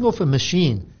writing off a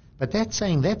machine, but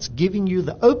that's giving you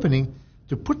the opening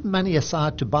to put money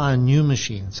aside to buy a new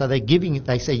machine. So they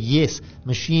say, yes,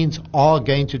 machines are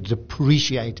going to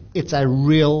depreciate. It's a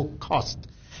real cost.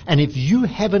 And if you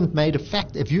haven't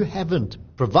if you haven't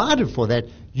provided for that,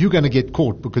 you're going to get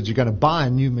caught, because you're going to buy a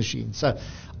new machine. So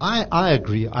I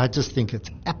agree. I just think it's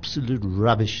absolute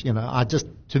rubbish.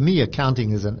 To me,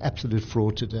 accounting is an absolute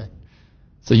fraud today.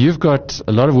 So you've got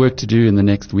a lot of work to do in the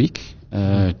next week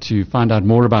to find out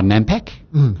more about Nampak,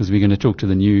 because we're going to talk to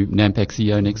the new Nampak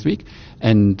CEO next week,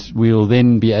 and we'll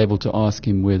then be able to ask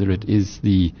him whether it is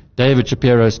the David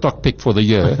Shapiro stock pick for the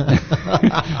year,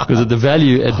 because at the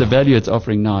value it's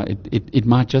offering now, it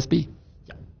might just be.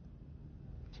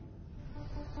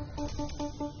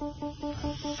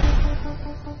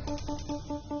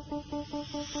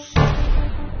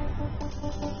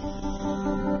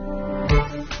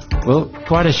 Well,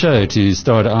 quite a show to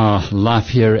start our life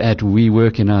here at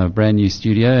WeWork in our brand new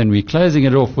studio, and we're closing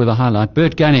it off with a highlight.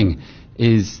 Bert Gunning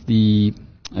is the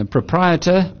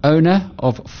proprietor, owner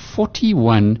of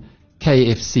 41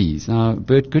 KFCs. Now,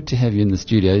 Bert, good to have you in the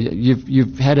studio.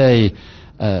 You've had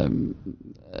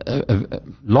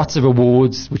lots of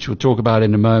awards, which we'll talk about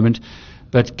in a moment,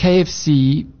 but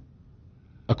KFC,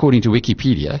 according to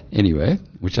Wikipedia anyway,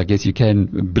 which I guess you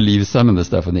can believe some of the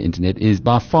stuff on the internet, is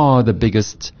by far the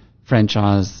biggest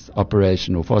franchise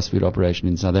operation or fast food operation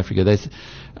in South Africa.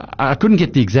 I couldn't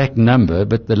get the exact number,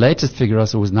 but the latest figure I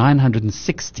saw was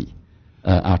 960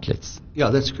 outlets.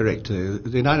 Yeah, that's correct. There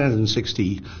are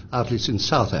 960 outlets in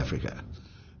South Africa,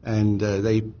 and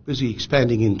they're busy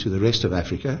expanding into the rest of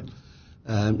Africa.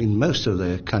 In most of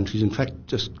the countries, in fact,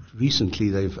 just recently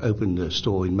they've opened a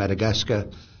store in Madagascar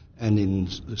and in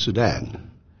the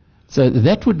Sudan. So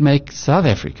that would make South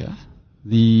Africa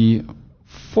the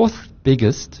fourth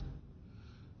biggest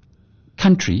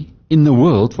country in the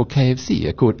world for KFC,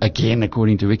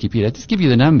 according to Wikipedia. Just give you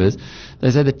the numbers.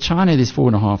 They say that China, there's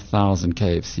 4,500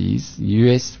 KFCs,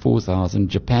 US 4,000,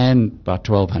 Japan about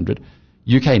 1,200,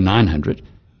 UK 900,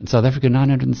 and South Africa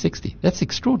 960. That's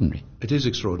extraordinary. It is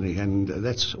extraordinary, and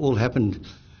that's all happened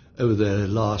over the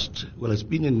last, well, it's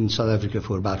been in South Africa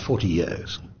for about 40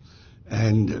 years.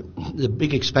 And the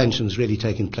big expansion has really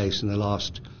taken place in the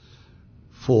last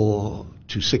 4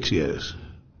 to 6 years.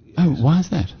 Oh, why is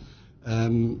that?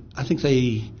 I think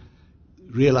they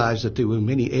realized that there were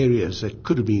many areas that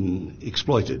could have been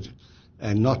exploited,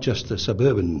 and not just the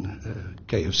suburban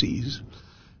KFCs.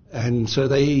 And so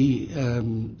there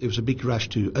was a big rush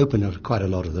to open up quite a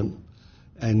lot of them.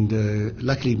 And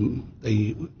luckily,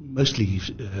 they mostly,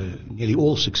 nearly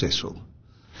all successful.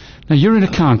 Now, you're an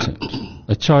accountant,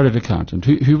 a chartered accountant.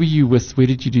 Who were you with? Where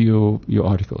did you do your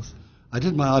articles? I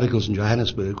did my articles in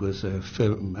Johannesburg with a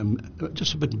firm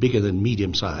just a bit bigger than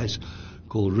medium size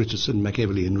called Richardson,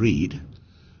 McEverly and Reed.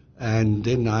 And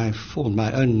then I formed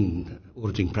my own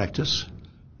auditing practice.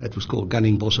 That was called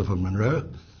Gunning, Boshoff and Monroe.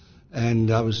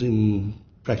 And I was in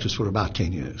practice for about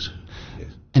 10 years.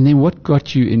 Yes. And then what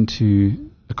got you into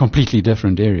a completely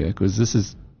different area? Because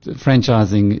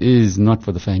franchising is not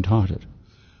for the faint-hearted.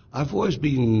 I've always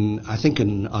been, I think,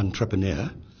 an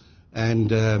entrepreneur.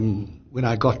 And when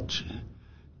I got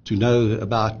to know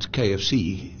about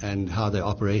KFC and how they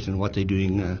operate and what they're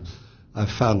doing, I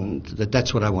found that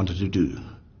that's what I wanted to do.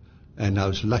 And I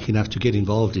was lucky enough to get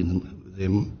involved in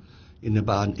them in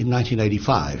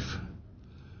 1985,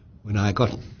 when I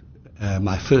got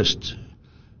my first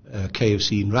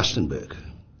KFC in Rustenburg.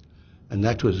 And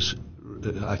that was,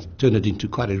 I turned it into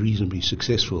quite a reasonably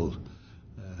successful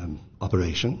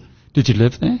operation. Did you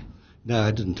live there? No,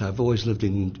 I didn't. I've always lived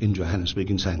in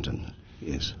Johannesburg, in Sandton.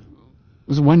 Yes.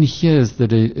 One hears that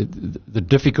the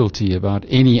difficulty about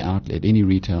any outlet, any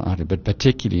retail outlet, but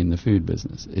particularly in the food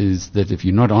business, is that if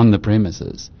you're not on the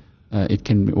premises, or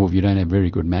if you don't have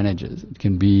very good managers, it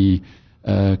can be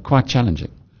quite challenging.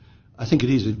 I think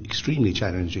it is extremely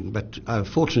challenging, but I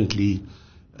fortunately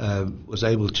was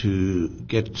able to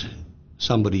get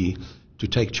somebody to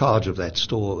take charge of that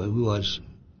store who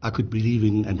I could believe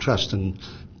in and trust, and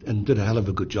did a hell of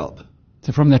a good job.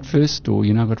 So from that first store,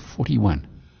 you now got 41.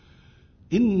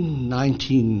 In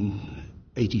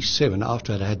 1987,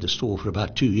 after I'd had the store for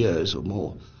about 2 years or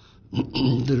more,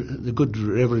 the good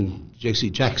Reverend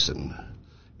JSE Jackson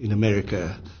in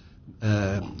America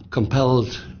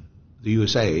compelled the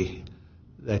USA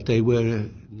that they were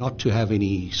not to have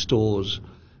any stores,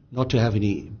 not to have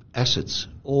any assets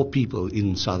or people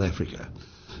in South Africa.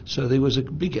 So there was a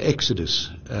big exodus,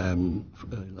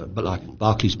 like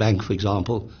Barclays Bank, for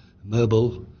example,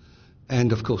 Mobil,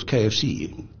 and of course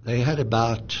KFC. They had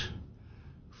about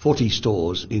 40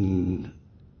 stores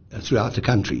throughout the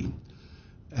country,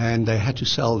 and they had to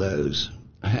sell those.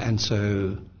 And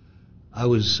so I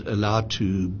was allowed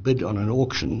to bid on an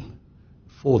auction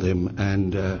for them,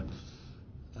 and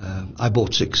I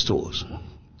bought 6 stores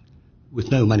with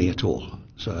no money at all.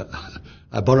 So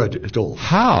I borrowed it all.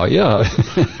 How? Yeah.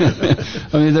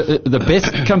 I mean, the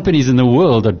best companies in the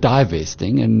world are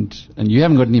divesting, and you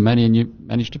haven't got any money, and you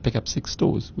managed to pick up 6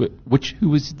 stores. Who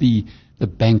was the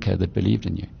banker that believed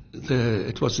in you?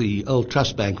 It was the old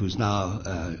Trust Bank, who's now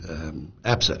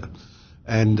ABSA.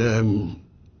 And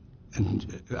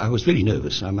I was very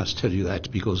nervous, I must tell you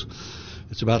that, because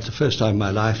it's about the first time in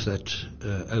my life that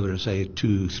over, say, a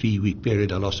 2-3 week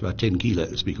period, I lost about 10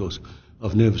 kilos because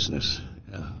of nervousness.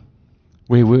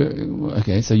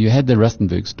 Okay, so you had the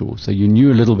Rustenburg store, so you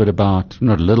knew a little bit about,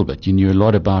 not a little bit, you knew a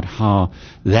lot about how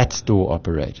that store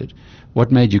operated.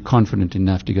 What made you confident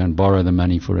enough to go and borrow the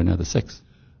money for another 6?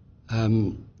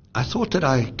 I thought that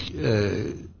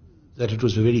that it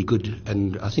was a very good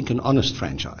and I think an honest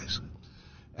franchise.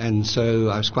 And so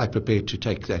I was quite prepared to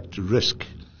take that risk.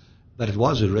 But it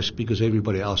was a risk because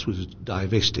everybody else was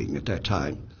divesting at that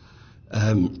time.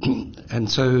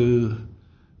 And so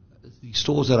the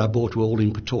stores that I bought were all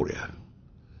in Pretoria.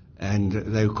 And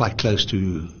they were quite close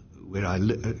to where I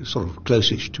sort of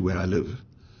close-ish to where I live.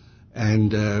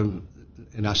 And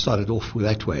I started off with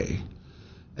that way.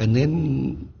 And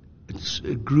then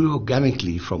it grew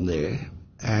organically from there,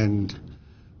 and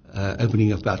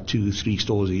opening up about 2-3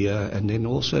 stores a year. And then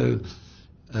also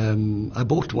I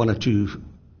bought 1 or 2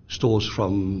 stores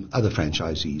from other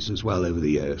franchisees as well over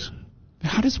the years.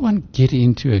 How does one get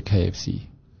into a KFC?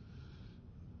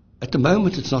 At the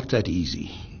moment, it's not that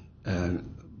easy.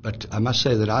 But I must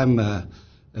say that I'm a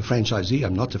franchisee.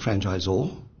 I'm not a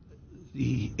franchisor.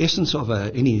 The essence of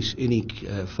any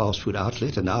fast food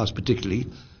outlet, and ours particularly,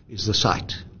 is the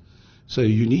site. So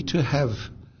you need to have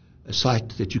a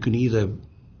site that you can either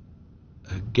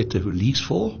get the lease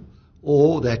for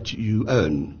or that you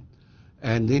own.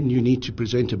 And then you need to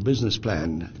present a business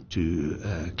plan to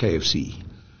KFC.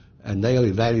 And they'll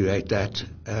evaluate that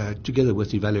together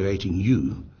with evaluating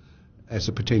you as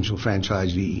a potential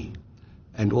franchisee,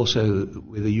 and also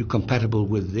whether you're compatible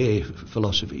with their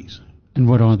philosophies. And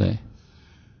what are they?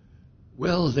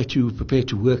 Well, that you're prepared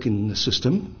to work in the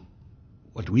system.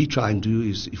 What we try and do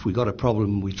is, if we got a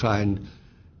problem, we try and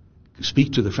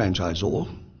speak to the franchisor,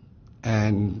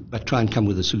 but try and come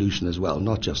with a solution as well,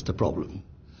 not just the problem.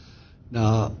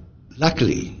 Now,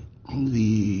 luckily,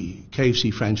 the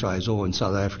KFC franchisor in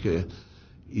South Africa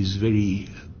is very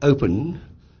open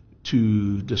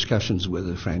to discussions with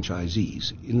the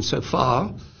franchisees,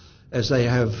 insofar as they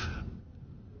have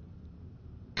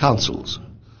councils.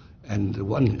 And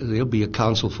there'll be a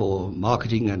council for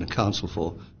marketing and a council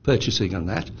for purchasing and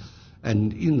that.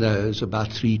 And in those,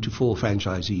 about 3 to 4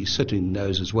 franchisees sit in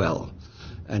those as well.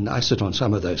 And I sit on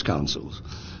some of those councils.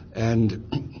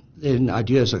 And then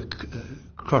ideas are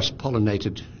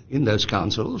cross-pollinated in those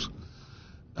councils,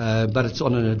 but it's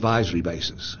on an advisory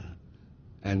basis.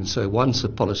 And so once the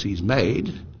policy is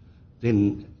made,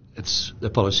 then it's the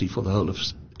policy for the whole of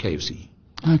KFC.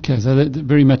 Okay, so they're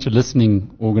very much a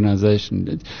listening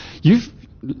organization. You've,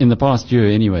 in the past year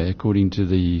anyway, according to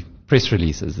the press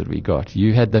releases that we got,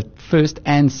 you had the first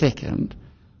and second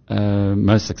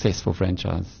most successful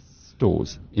franchise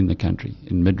stores in the country,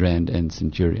 in Midrand and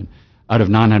Centurion. Out of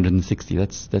 960,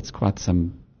 that's quite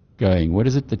some going. What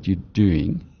is it that you're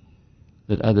doing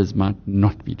that others might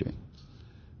not be doing?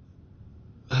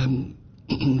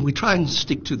 We try and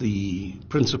stick to the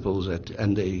principles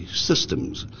and the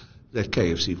systems that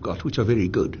KFC have got, which are very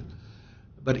good.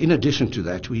 But in addition to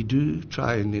that, we do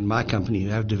try, and in my company,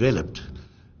 have developed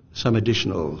some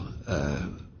additional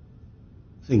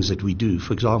things that we do.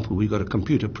 For example, we've got a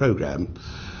computer program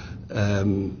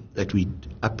that we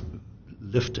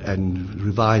uplift and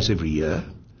revise every year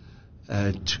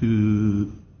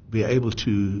to be able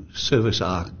to service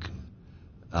our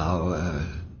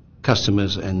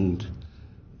customers and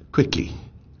quickly.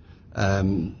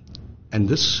 And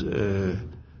this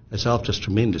has helped us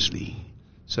tremendously.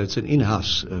 So it's an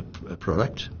in-house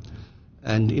product.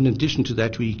 And in addition to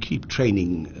that, we keep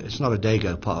training. It's not a day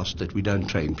go past that we don't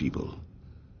train people.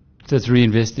 So it's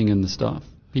reinvesting in the staff,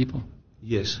 people?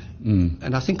 Yes.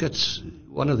 And I think that's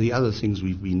one of the other things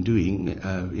we've been doing,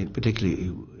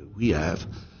 particularly we have,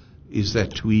 is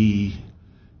that we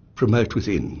promote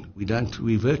within.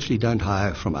 We virtually don't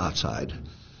hire from outside.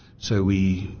 So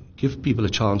we give people a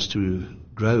chance to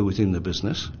grow within the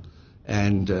business,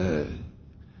 and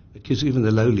it gives even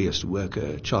the lowliest worker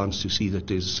a chance to see that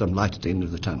there's some light at the end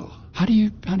of the tunnel. How do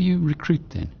you recruit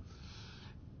then?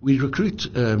 We recruit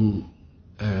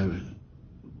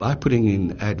by putting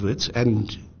in adverts,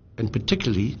 and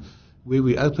particularly where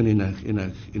we open in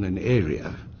an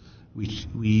area,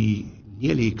 we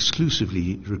nearly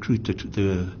exclusively recruit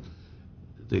the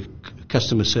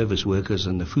customer service workers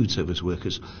and the food service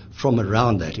workers from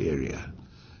around that area,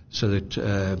 so that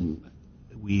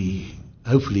we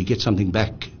hopefully get something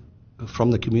back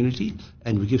from the community,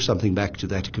 and we give something back to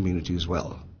that community as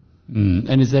well.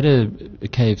 And is that a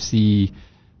KFC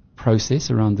process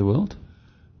around the world?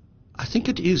 I think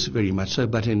it is very much so,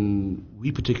 but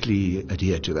we particularly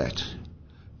adhere to that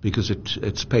because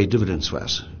it's paid dividends for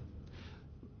us.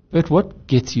 But what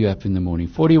gets you up in the morning?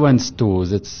 41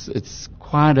 stores, it's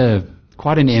quite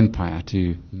an empire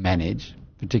to manage,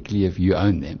 particularly if you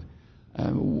own them.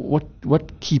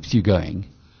 What keeps you going?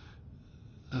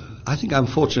 I think I'm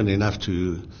fortunate enough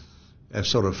to have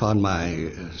sort of found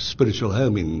my spiritual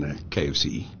home in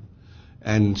KFC.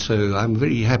 And so I'm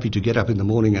very happy to get up in the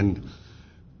morning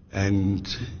and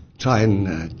try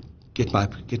and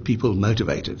get people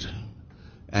motivated,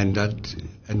 and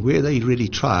where they really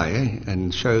try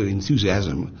and show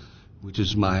enthusiasm, which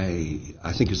is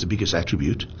I think is the biggest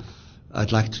attribute.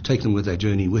 I'd like to take them with their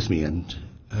journey with me, and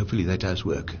hopefully that does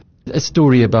work. A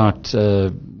story about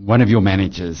one of your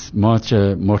managers,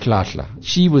 Marcha Motlatla.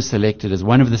 She was selected as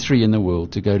one of the 3 in the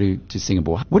world to go to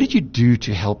Singapore. What did you do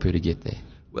to help her to get there?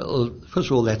 Well, first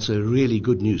of all, that's a really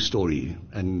good news story,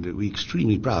 and we're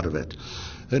extremely proud of it.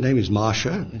 Her name is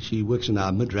Marsha. She works in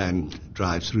our Midrand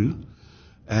drive-through,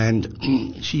 and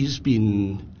she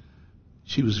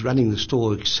was running the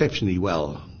store exceptionally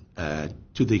well,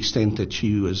 to the extent that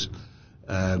she was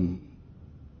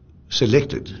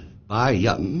selected by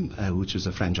Yum, which is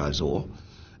the franchisor,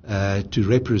 to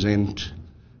represent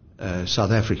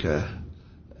South Africa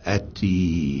at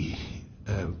the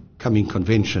coming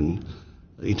convention,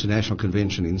 the international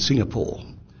convention in Singapore.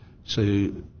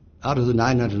 So out of the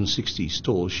 960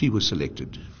 stores, she was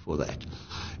selected for that.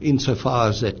 Insofar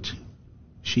as that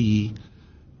she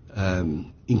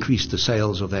increased the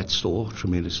sales of that store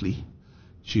tremendously.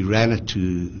 She ran it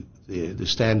to the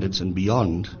standards and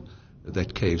beyond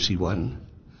that KFC won.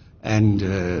 And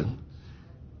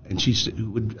she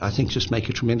would, I think, just make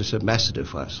a tremendous ambassador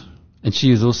for us. And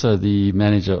she is also the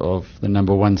manager of the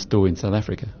number 1 store in South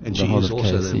Africa. And she is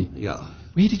also KFC. yeah.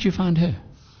 Where did you find her?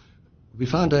 We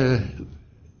found her,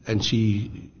 and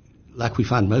she, like we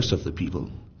find most of the people,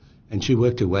 and she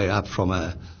worked her way up from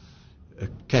a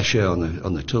cashier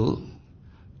on the till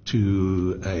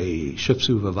to a shift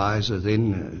supervisor,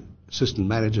 then assistant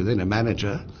manager, then a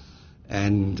manager,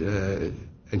 and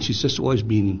she's just always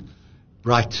been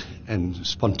bright and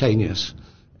spontaneous,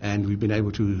 and we've been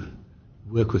able to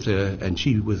work with her and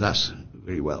she with us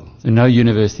very well. So no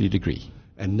university degree?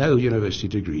 And no university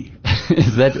degree.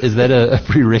 Is that a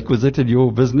prerequisite in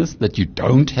your business, that you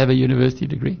don't have a university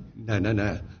degree? No,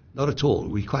 not at all.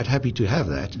 We're quite happy to have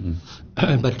that,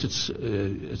 but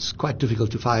it's quite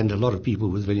difficult to find a lot of people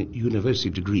with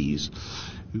university degrees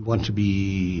who want to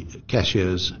be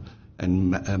cashiers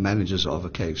and managers of a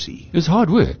KFC. It was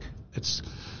hard work.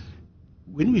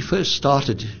 When we first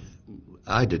started,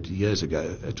 I did years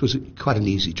ago, it was quite an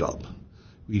easy job.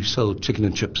 We sold chicken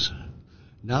and chips.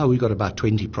 Now we've got about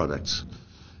 20 products,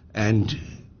 and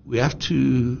we have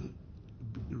to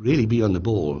really be on the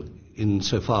ball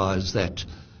insofar as that,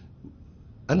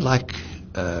 unlike,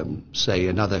 say,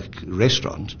 another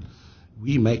restaurant,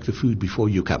 we make the food before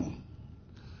you come.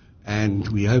 And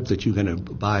we hope that you're going to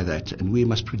buy that, and we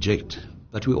must project.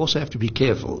 But we also have to be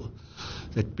careful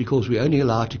that because we're only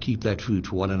allowed to keep that food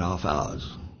for 1.5 hours.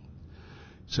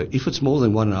 So if it's more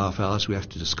than 1.5 hours, we have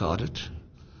to discard it.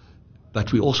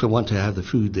 But we also want to have the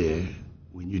food there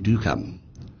when you do come,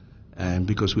 and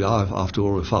because we are, after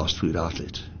all, a fast food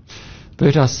outlet.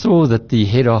 Bert, I saw that the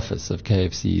head office of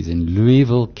KFC is in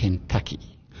Louisville, Kentucky.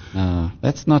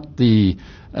 That's not the,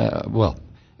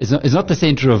 it's not the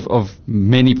center of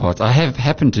many parts. I have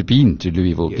happened to been to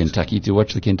Louisville, yes, Kentucky, to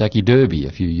watch the Kentucky Derby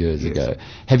a few years ago.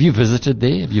 Have you visited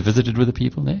there? Have you visited with the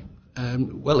people there?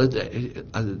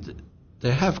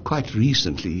 They have quite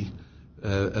recently,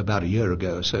 about a year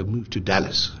ago or so, moved to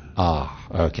Dallas. Ah,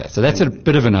 okay. So that's a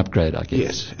bit of an upgrade, I guess.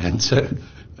 Yes, and so,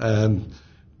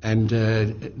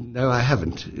 no, I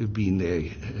haven't been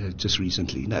there just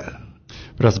recently, no.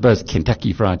 But I suppose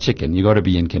Kentucky Fried Chicken, you got to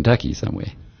be in Kentucky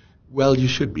somewhere. Well, you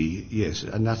should be, yes,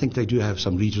 and I think they do have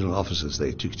some regional offices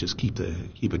there to just keep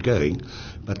it going,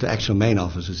 but the actual main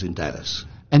office is in Dallas.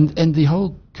 And the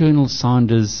whole Colonel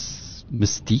Sanders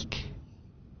mystique.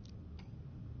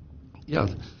 Yeah,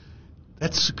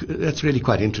 that's really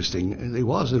quite interesting. There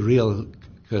was a real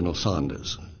Colonel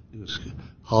Sanders. It was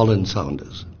Harlan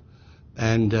Sanders,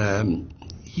 and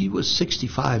he was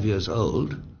 65 years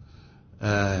old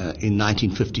in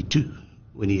 1952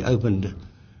 when he opened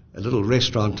a little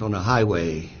restaurant on a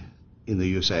highway in the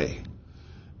USA,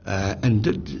 and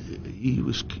he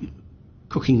was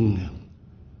cooking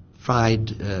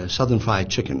southern fried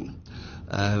chicken.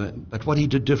 But what he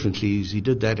did differently is he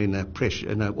did that in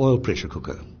an oil pressure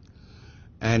cooker,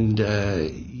 and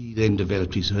he then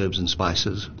developed his herbs and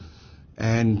spices,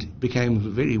 and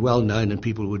became very well known, and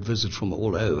people would visit from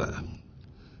all over,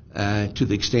 to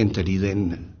the extent that he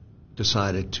then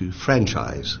decided to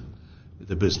franchise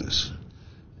the business.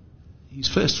 His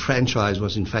first franchise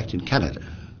was in fact in Canada,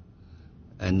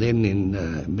 and then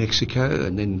in Mexico,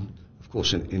 and then of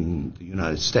course in the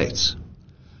United States.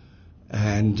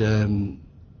 And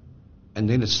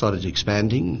then it started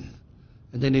expanding,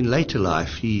 and then in later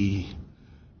life he,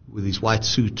 with his white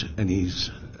suit and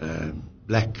his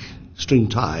black string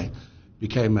tie,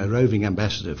 became a roving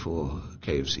ambassador for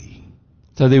KFC.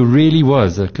 So there really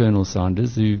was a Colonel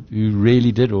Sanders who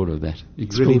really did all of that.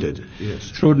 Really did, yes.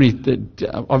 Extraordinary.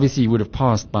 That, obviously, he would have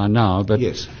passed by now, but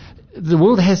Yes. the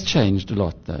world has changed a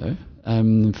lot, though.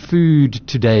 Food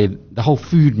today, the whole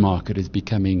food market is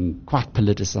becoming quite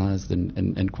politicized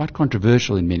and quite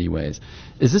controversial in many ways.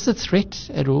 Is this a threat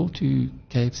at all to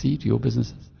KFC, to your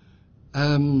businesses?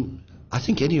 I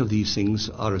think any of these things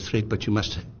are a threat, but you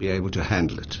must be able to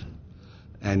handle it.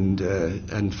 And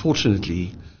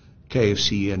unfortunately,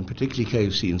 KFC, and particularly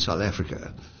KFC in South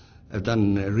Africa, have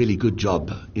done a really good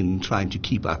job in trying to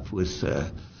keep up with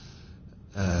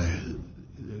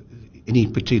any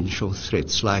potential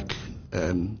threats, like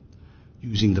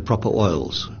using the proper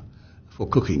oils for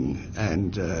cooking,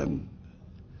 and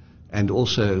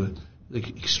also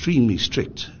extremely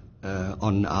strict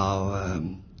on our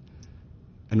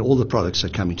and all the products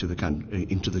that come into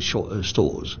the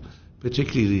stores,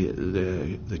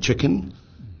 particularly the chicken,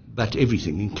 but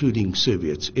everything, including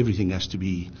serviettes, everything has to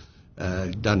be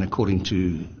done according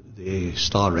to their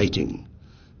star rating.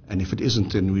 And if it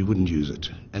isn't, then we wouldn't use it.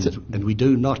 And we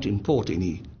do not import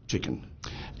any chicken.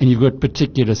 And you've got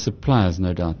particular suppliers,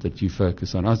 no doubt, that you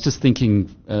focus on. I was just thinking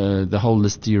the whole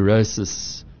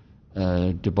listeriosis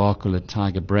debacle at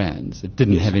Tiger Brands. It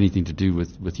didn't have anything to do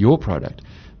with your product,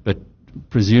 but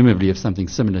presumably if something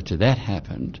similar to that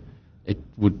happened, it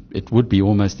would be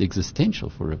almost existential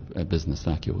for a business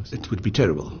like yours. It would be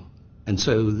terrible. And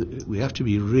so we have to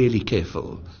be really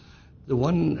careful. The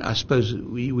one, I suppose,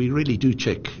 we really do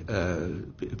check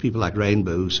people like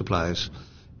Rainbow, who supply us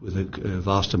with a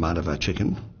vast amount of our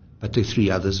chicken, but there are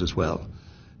 3 others as well,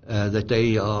 that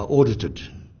they are audited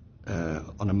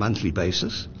on a monthly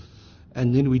basis.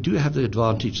 And then we do have the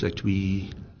advantage that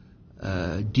we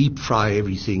deep fry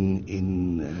everything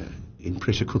in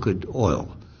pressure cooked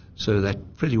oil, so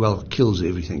that pretty well kills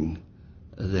everything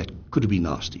that could have been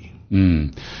nasty.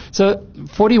 So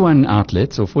 41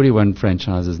 outlets or 41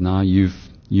 franchises now.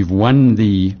 You've won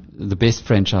the best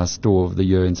franchise store of the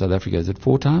year in South Africa. Is it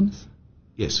 4 times?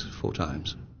 Yes, 4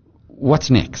 times. What's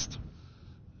next?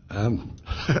 Well,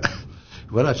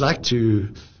 I'd like to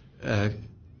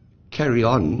carry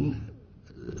on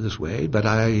this way, but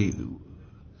I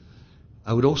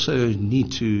would also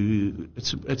need to.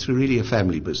 It's really a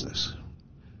family business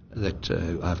that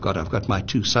I've got. I've got my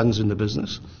 2 sons in the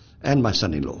business and my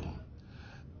son-in-law,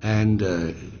 and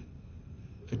it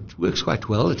works quite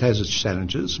well. It has its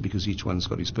challenges because each one's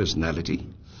got his personality,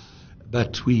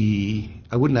 but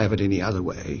I wouldn't have it any other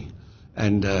way.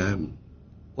 And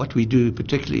what we do,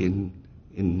 particularly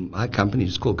in my company,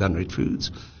 is called Gunred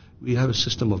Foods. We have a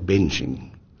system of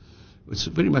benching. It's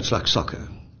very much like soccer.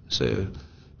 So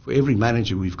for every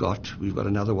manager we've got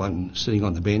another one sitting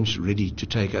on the bench ready to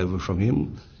take over from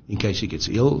him in case he gets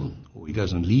ill or he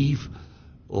goes on leave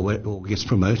or gets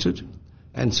promoted.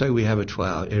 And so we have it for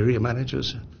our area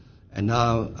managers. And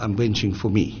now I'm benching for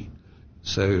me.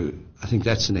 So I think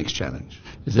that's the next challenge.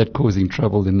 Is that causing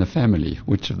trouble in the family?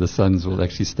 Which of the sons will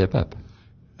actually step up?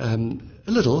 A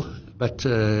little, but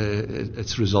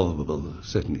it's resolvable,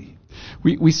 certainly.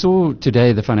 We saw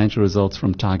today the financial results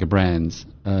from Tiger Brands,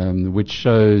 which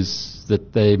shows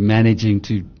that they're managing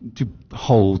to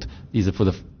hold. These are for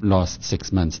the last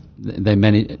 6 months.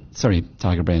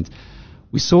 Tiger Brands.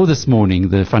 We saw this morning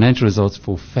the financial results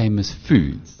for Famous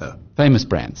Foods, Famous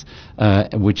Brands,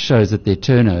 which shows that their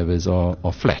turnovers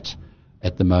are flat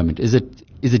at the moment.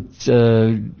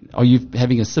 Are you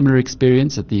having a similar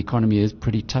experience that the economy is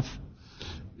pretty tough?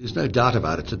 There's no doubt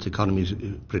about it that the economy is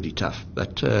pretty tough,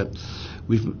 but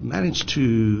we've managed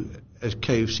to, as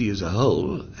KFC as a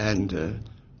whole, and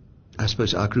I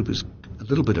suppose our group is a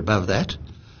little bit above that,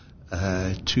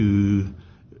 to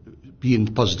be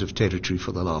in positive territory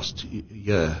for the last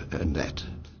year and that.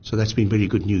 So that's been very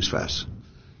good news for us.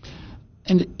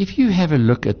 And if you have a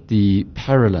look at the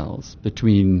parallels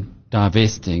between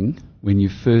divesting when you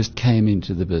first came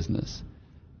into the business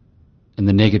and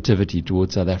the negativity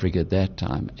towards South Africa at that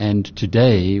time, and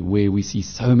today where we see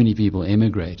so many people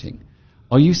emigrating,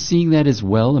 are you seeing that as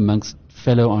well amongst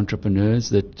fellow entrepreneurs,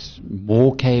 that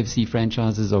more KFC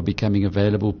franchises are becoming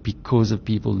available because of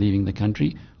people leaving the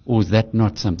country? Or is that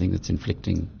not something that's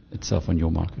inflicting itself on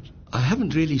your market? I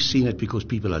haven't really seen it because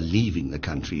people are leaving the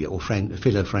country or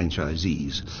fellow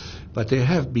franchisees, but there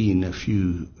have been a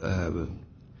few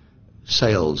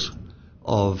sales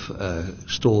of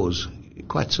stores,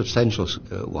 quite substantial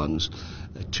ones,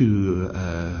 to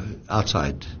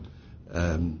outside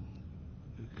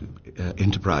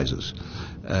enterprises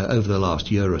over the last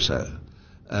year or so.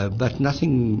 But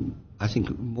nothing, I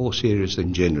think, more serious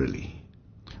than generally.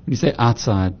 When you say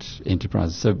outside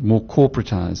enterprises, so more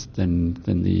corporatized than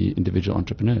the individual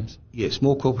entrepreneurs? Yes,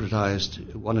 more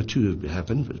corporatized. One or two have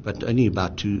happened, but only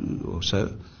about two or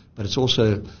so. But it's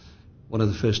also one of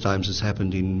the first times it's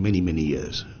happened in many, many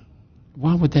years.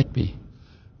 Why would that be?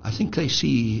 I think they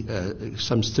see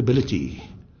some stability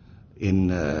in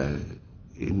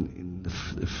the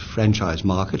franchise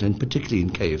market, and particularly in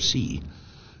KFC,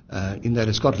 in that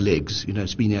it's got legs. You know,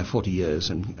 it's been there 40 years,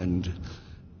 and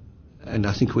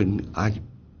I think when I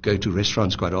go to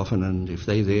restaurants quite often, and if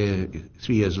they're there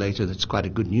 3 years later, that's quite a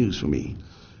good news for me.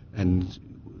 And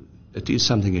it is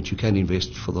something that you can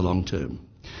invest for the long term.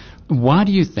 Why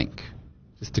do you think,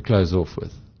 just to close off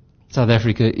with, South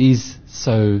Africa is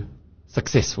so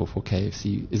successful for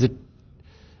KFC?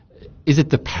 Is it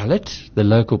the palate, the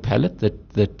local palate,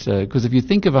 that because if you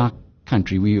think of our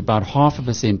country, we're about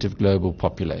 0.5% of global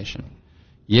population,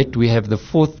 yet we have the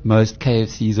 4th most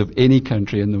KFCs of any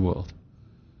country in the world.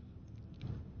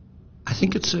 I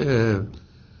think it's a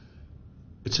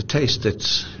taste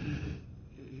that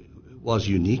was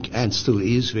unique and still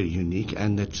is very unique,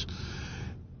 and that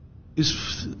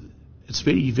it's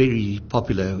very, very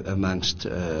popular amongst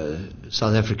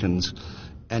South Africans,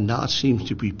 and now it seems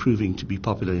to be proving to be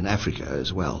popular in Africa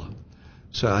as well.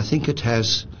 So I think it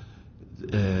has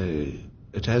the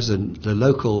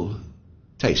local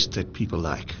taste that people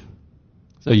like.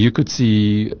 So you could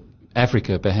see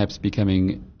Africa perhaps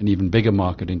becoming an even bigger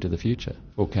market into the future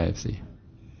for KFC.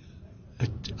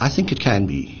 I think it can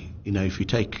be. You know, if you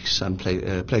take some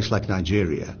place like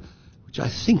Nigeria, which I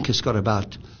think has got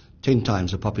about 10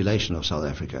 times the population of South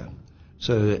Africa.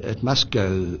 So it must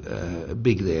go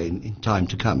big there in time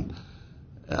to come.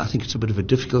 I think it's a bit of a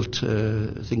difficult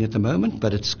thing at the moment,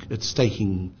 but it's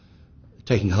taking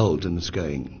hold and it's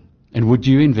going. And would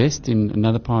you invest in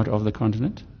another part of the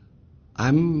continent?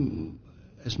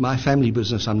 As my family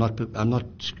business, I'm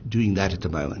not doing that at the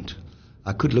moment.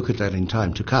 I could look at that in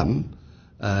time to come,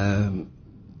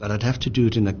 but I'd have to do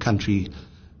it in a country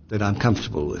that I'm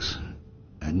comfortable with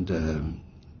and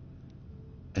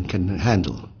can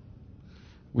handle.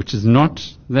 Which is not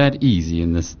that easy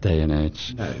in this day and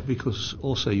age. No, because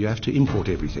also you have to import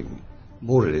everything,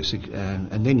 more or less,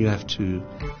 and then you have to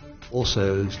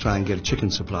also try and get a chicken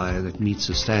supplier that meets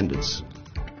the standards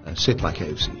set by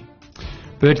KFC.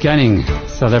 Bert Gunning,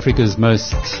 South Africa's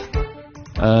most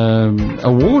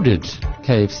awarded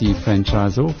KFC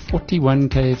franchisor, 41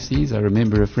 KFCs. I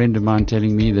remember a friend of mine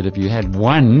telling me that if you had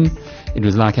one, it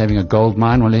was like having a gold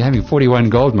mine. Well, having 41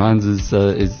 gold mines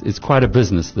is quite a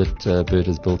business that Bert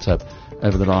has built up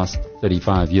over the last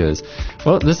 35 years.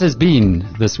 Well, this has been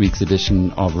this week's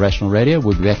edition of Rational Radio.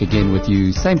 We'll be back again with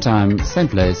you same time, same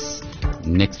place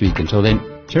next week. Until then,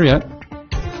 cheerio.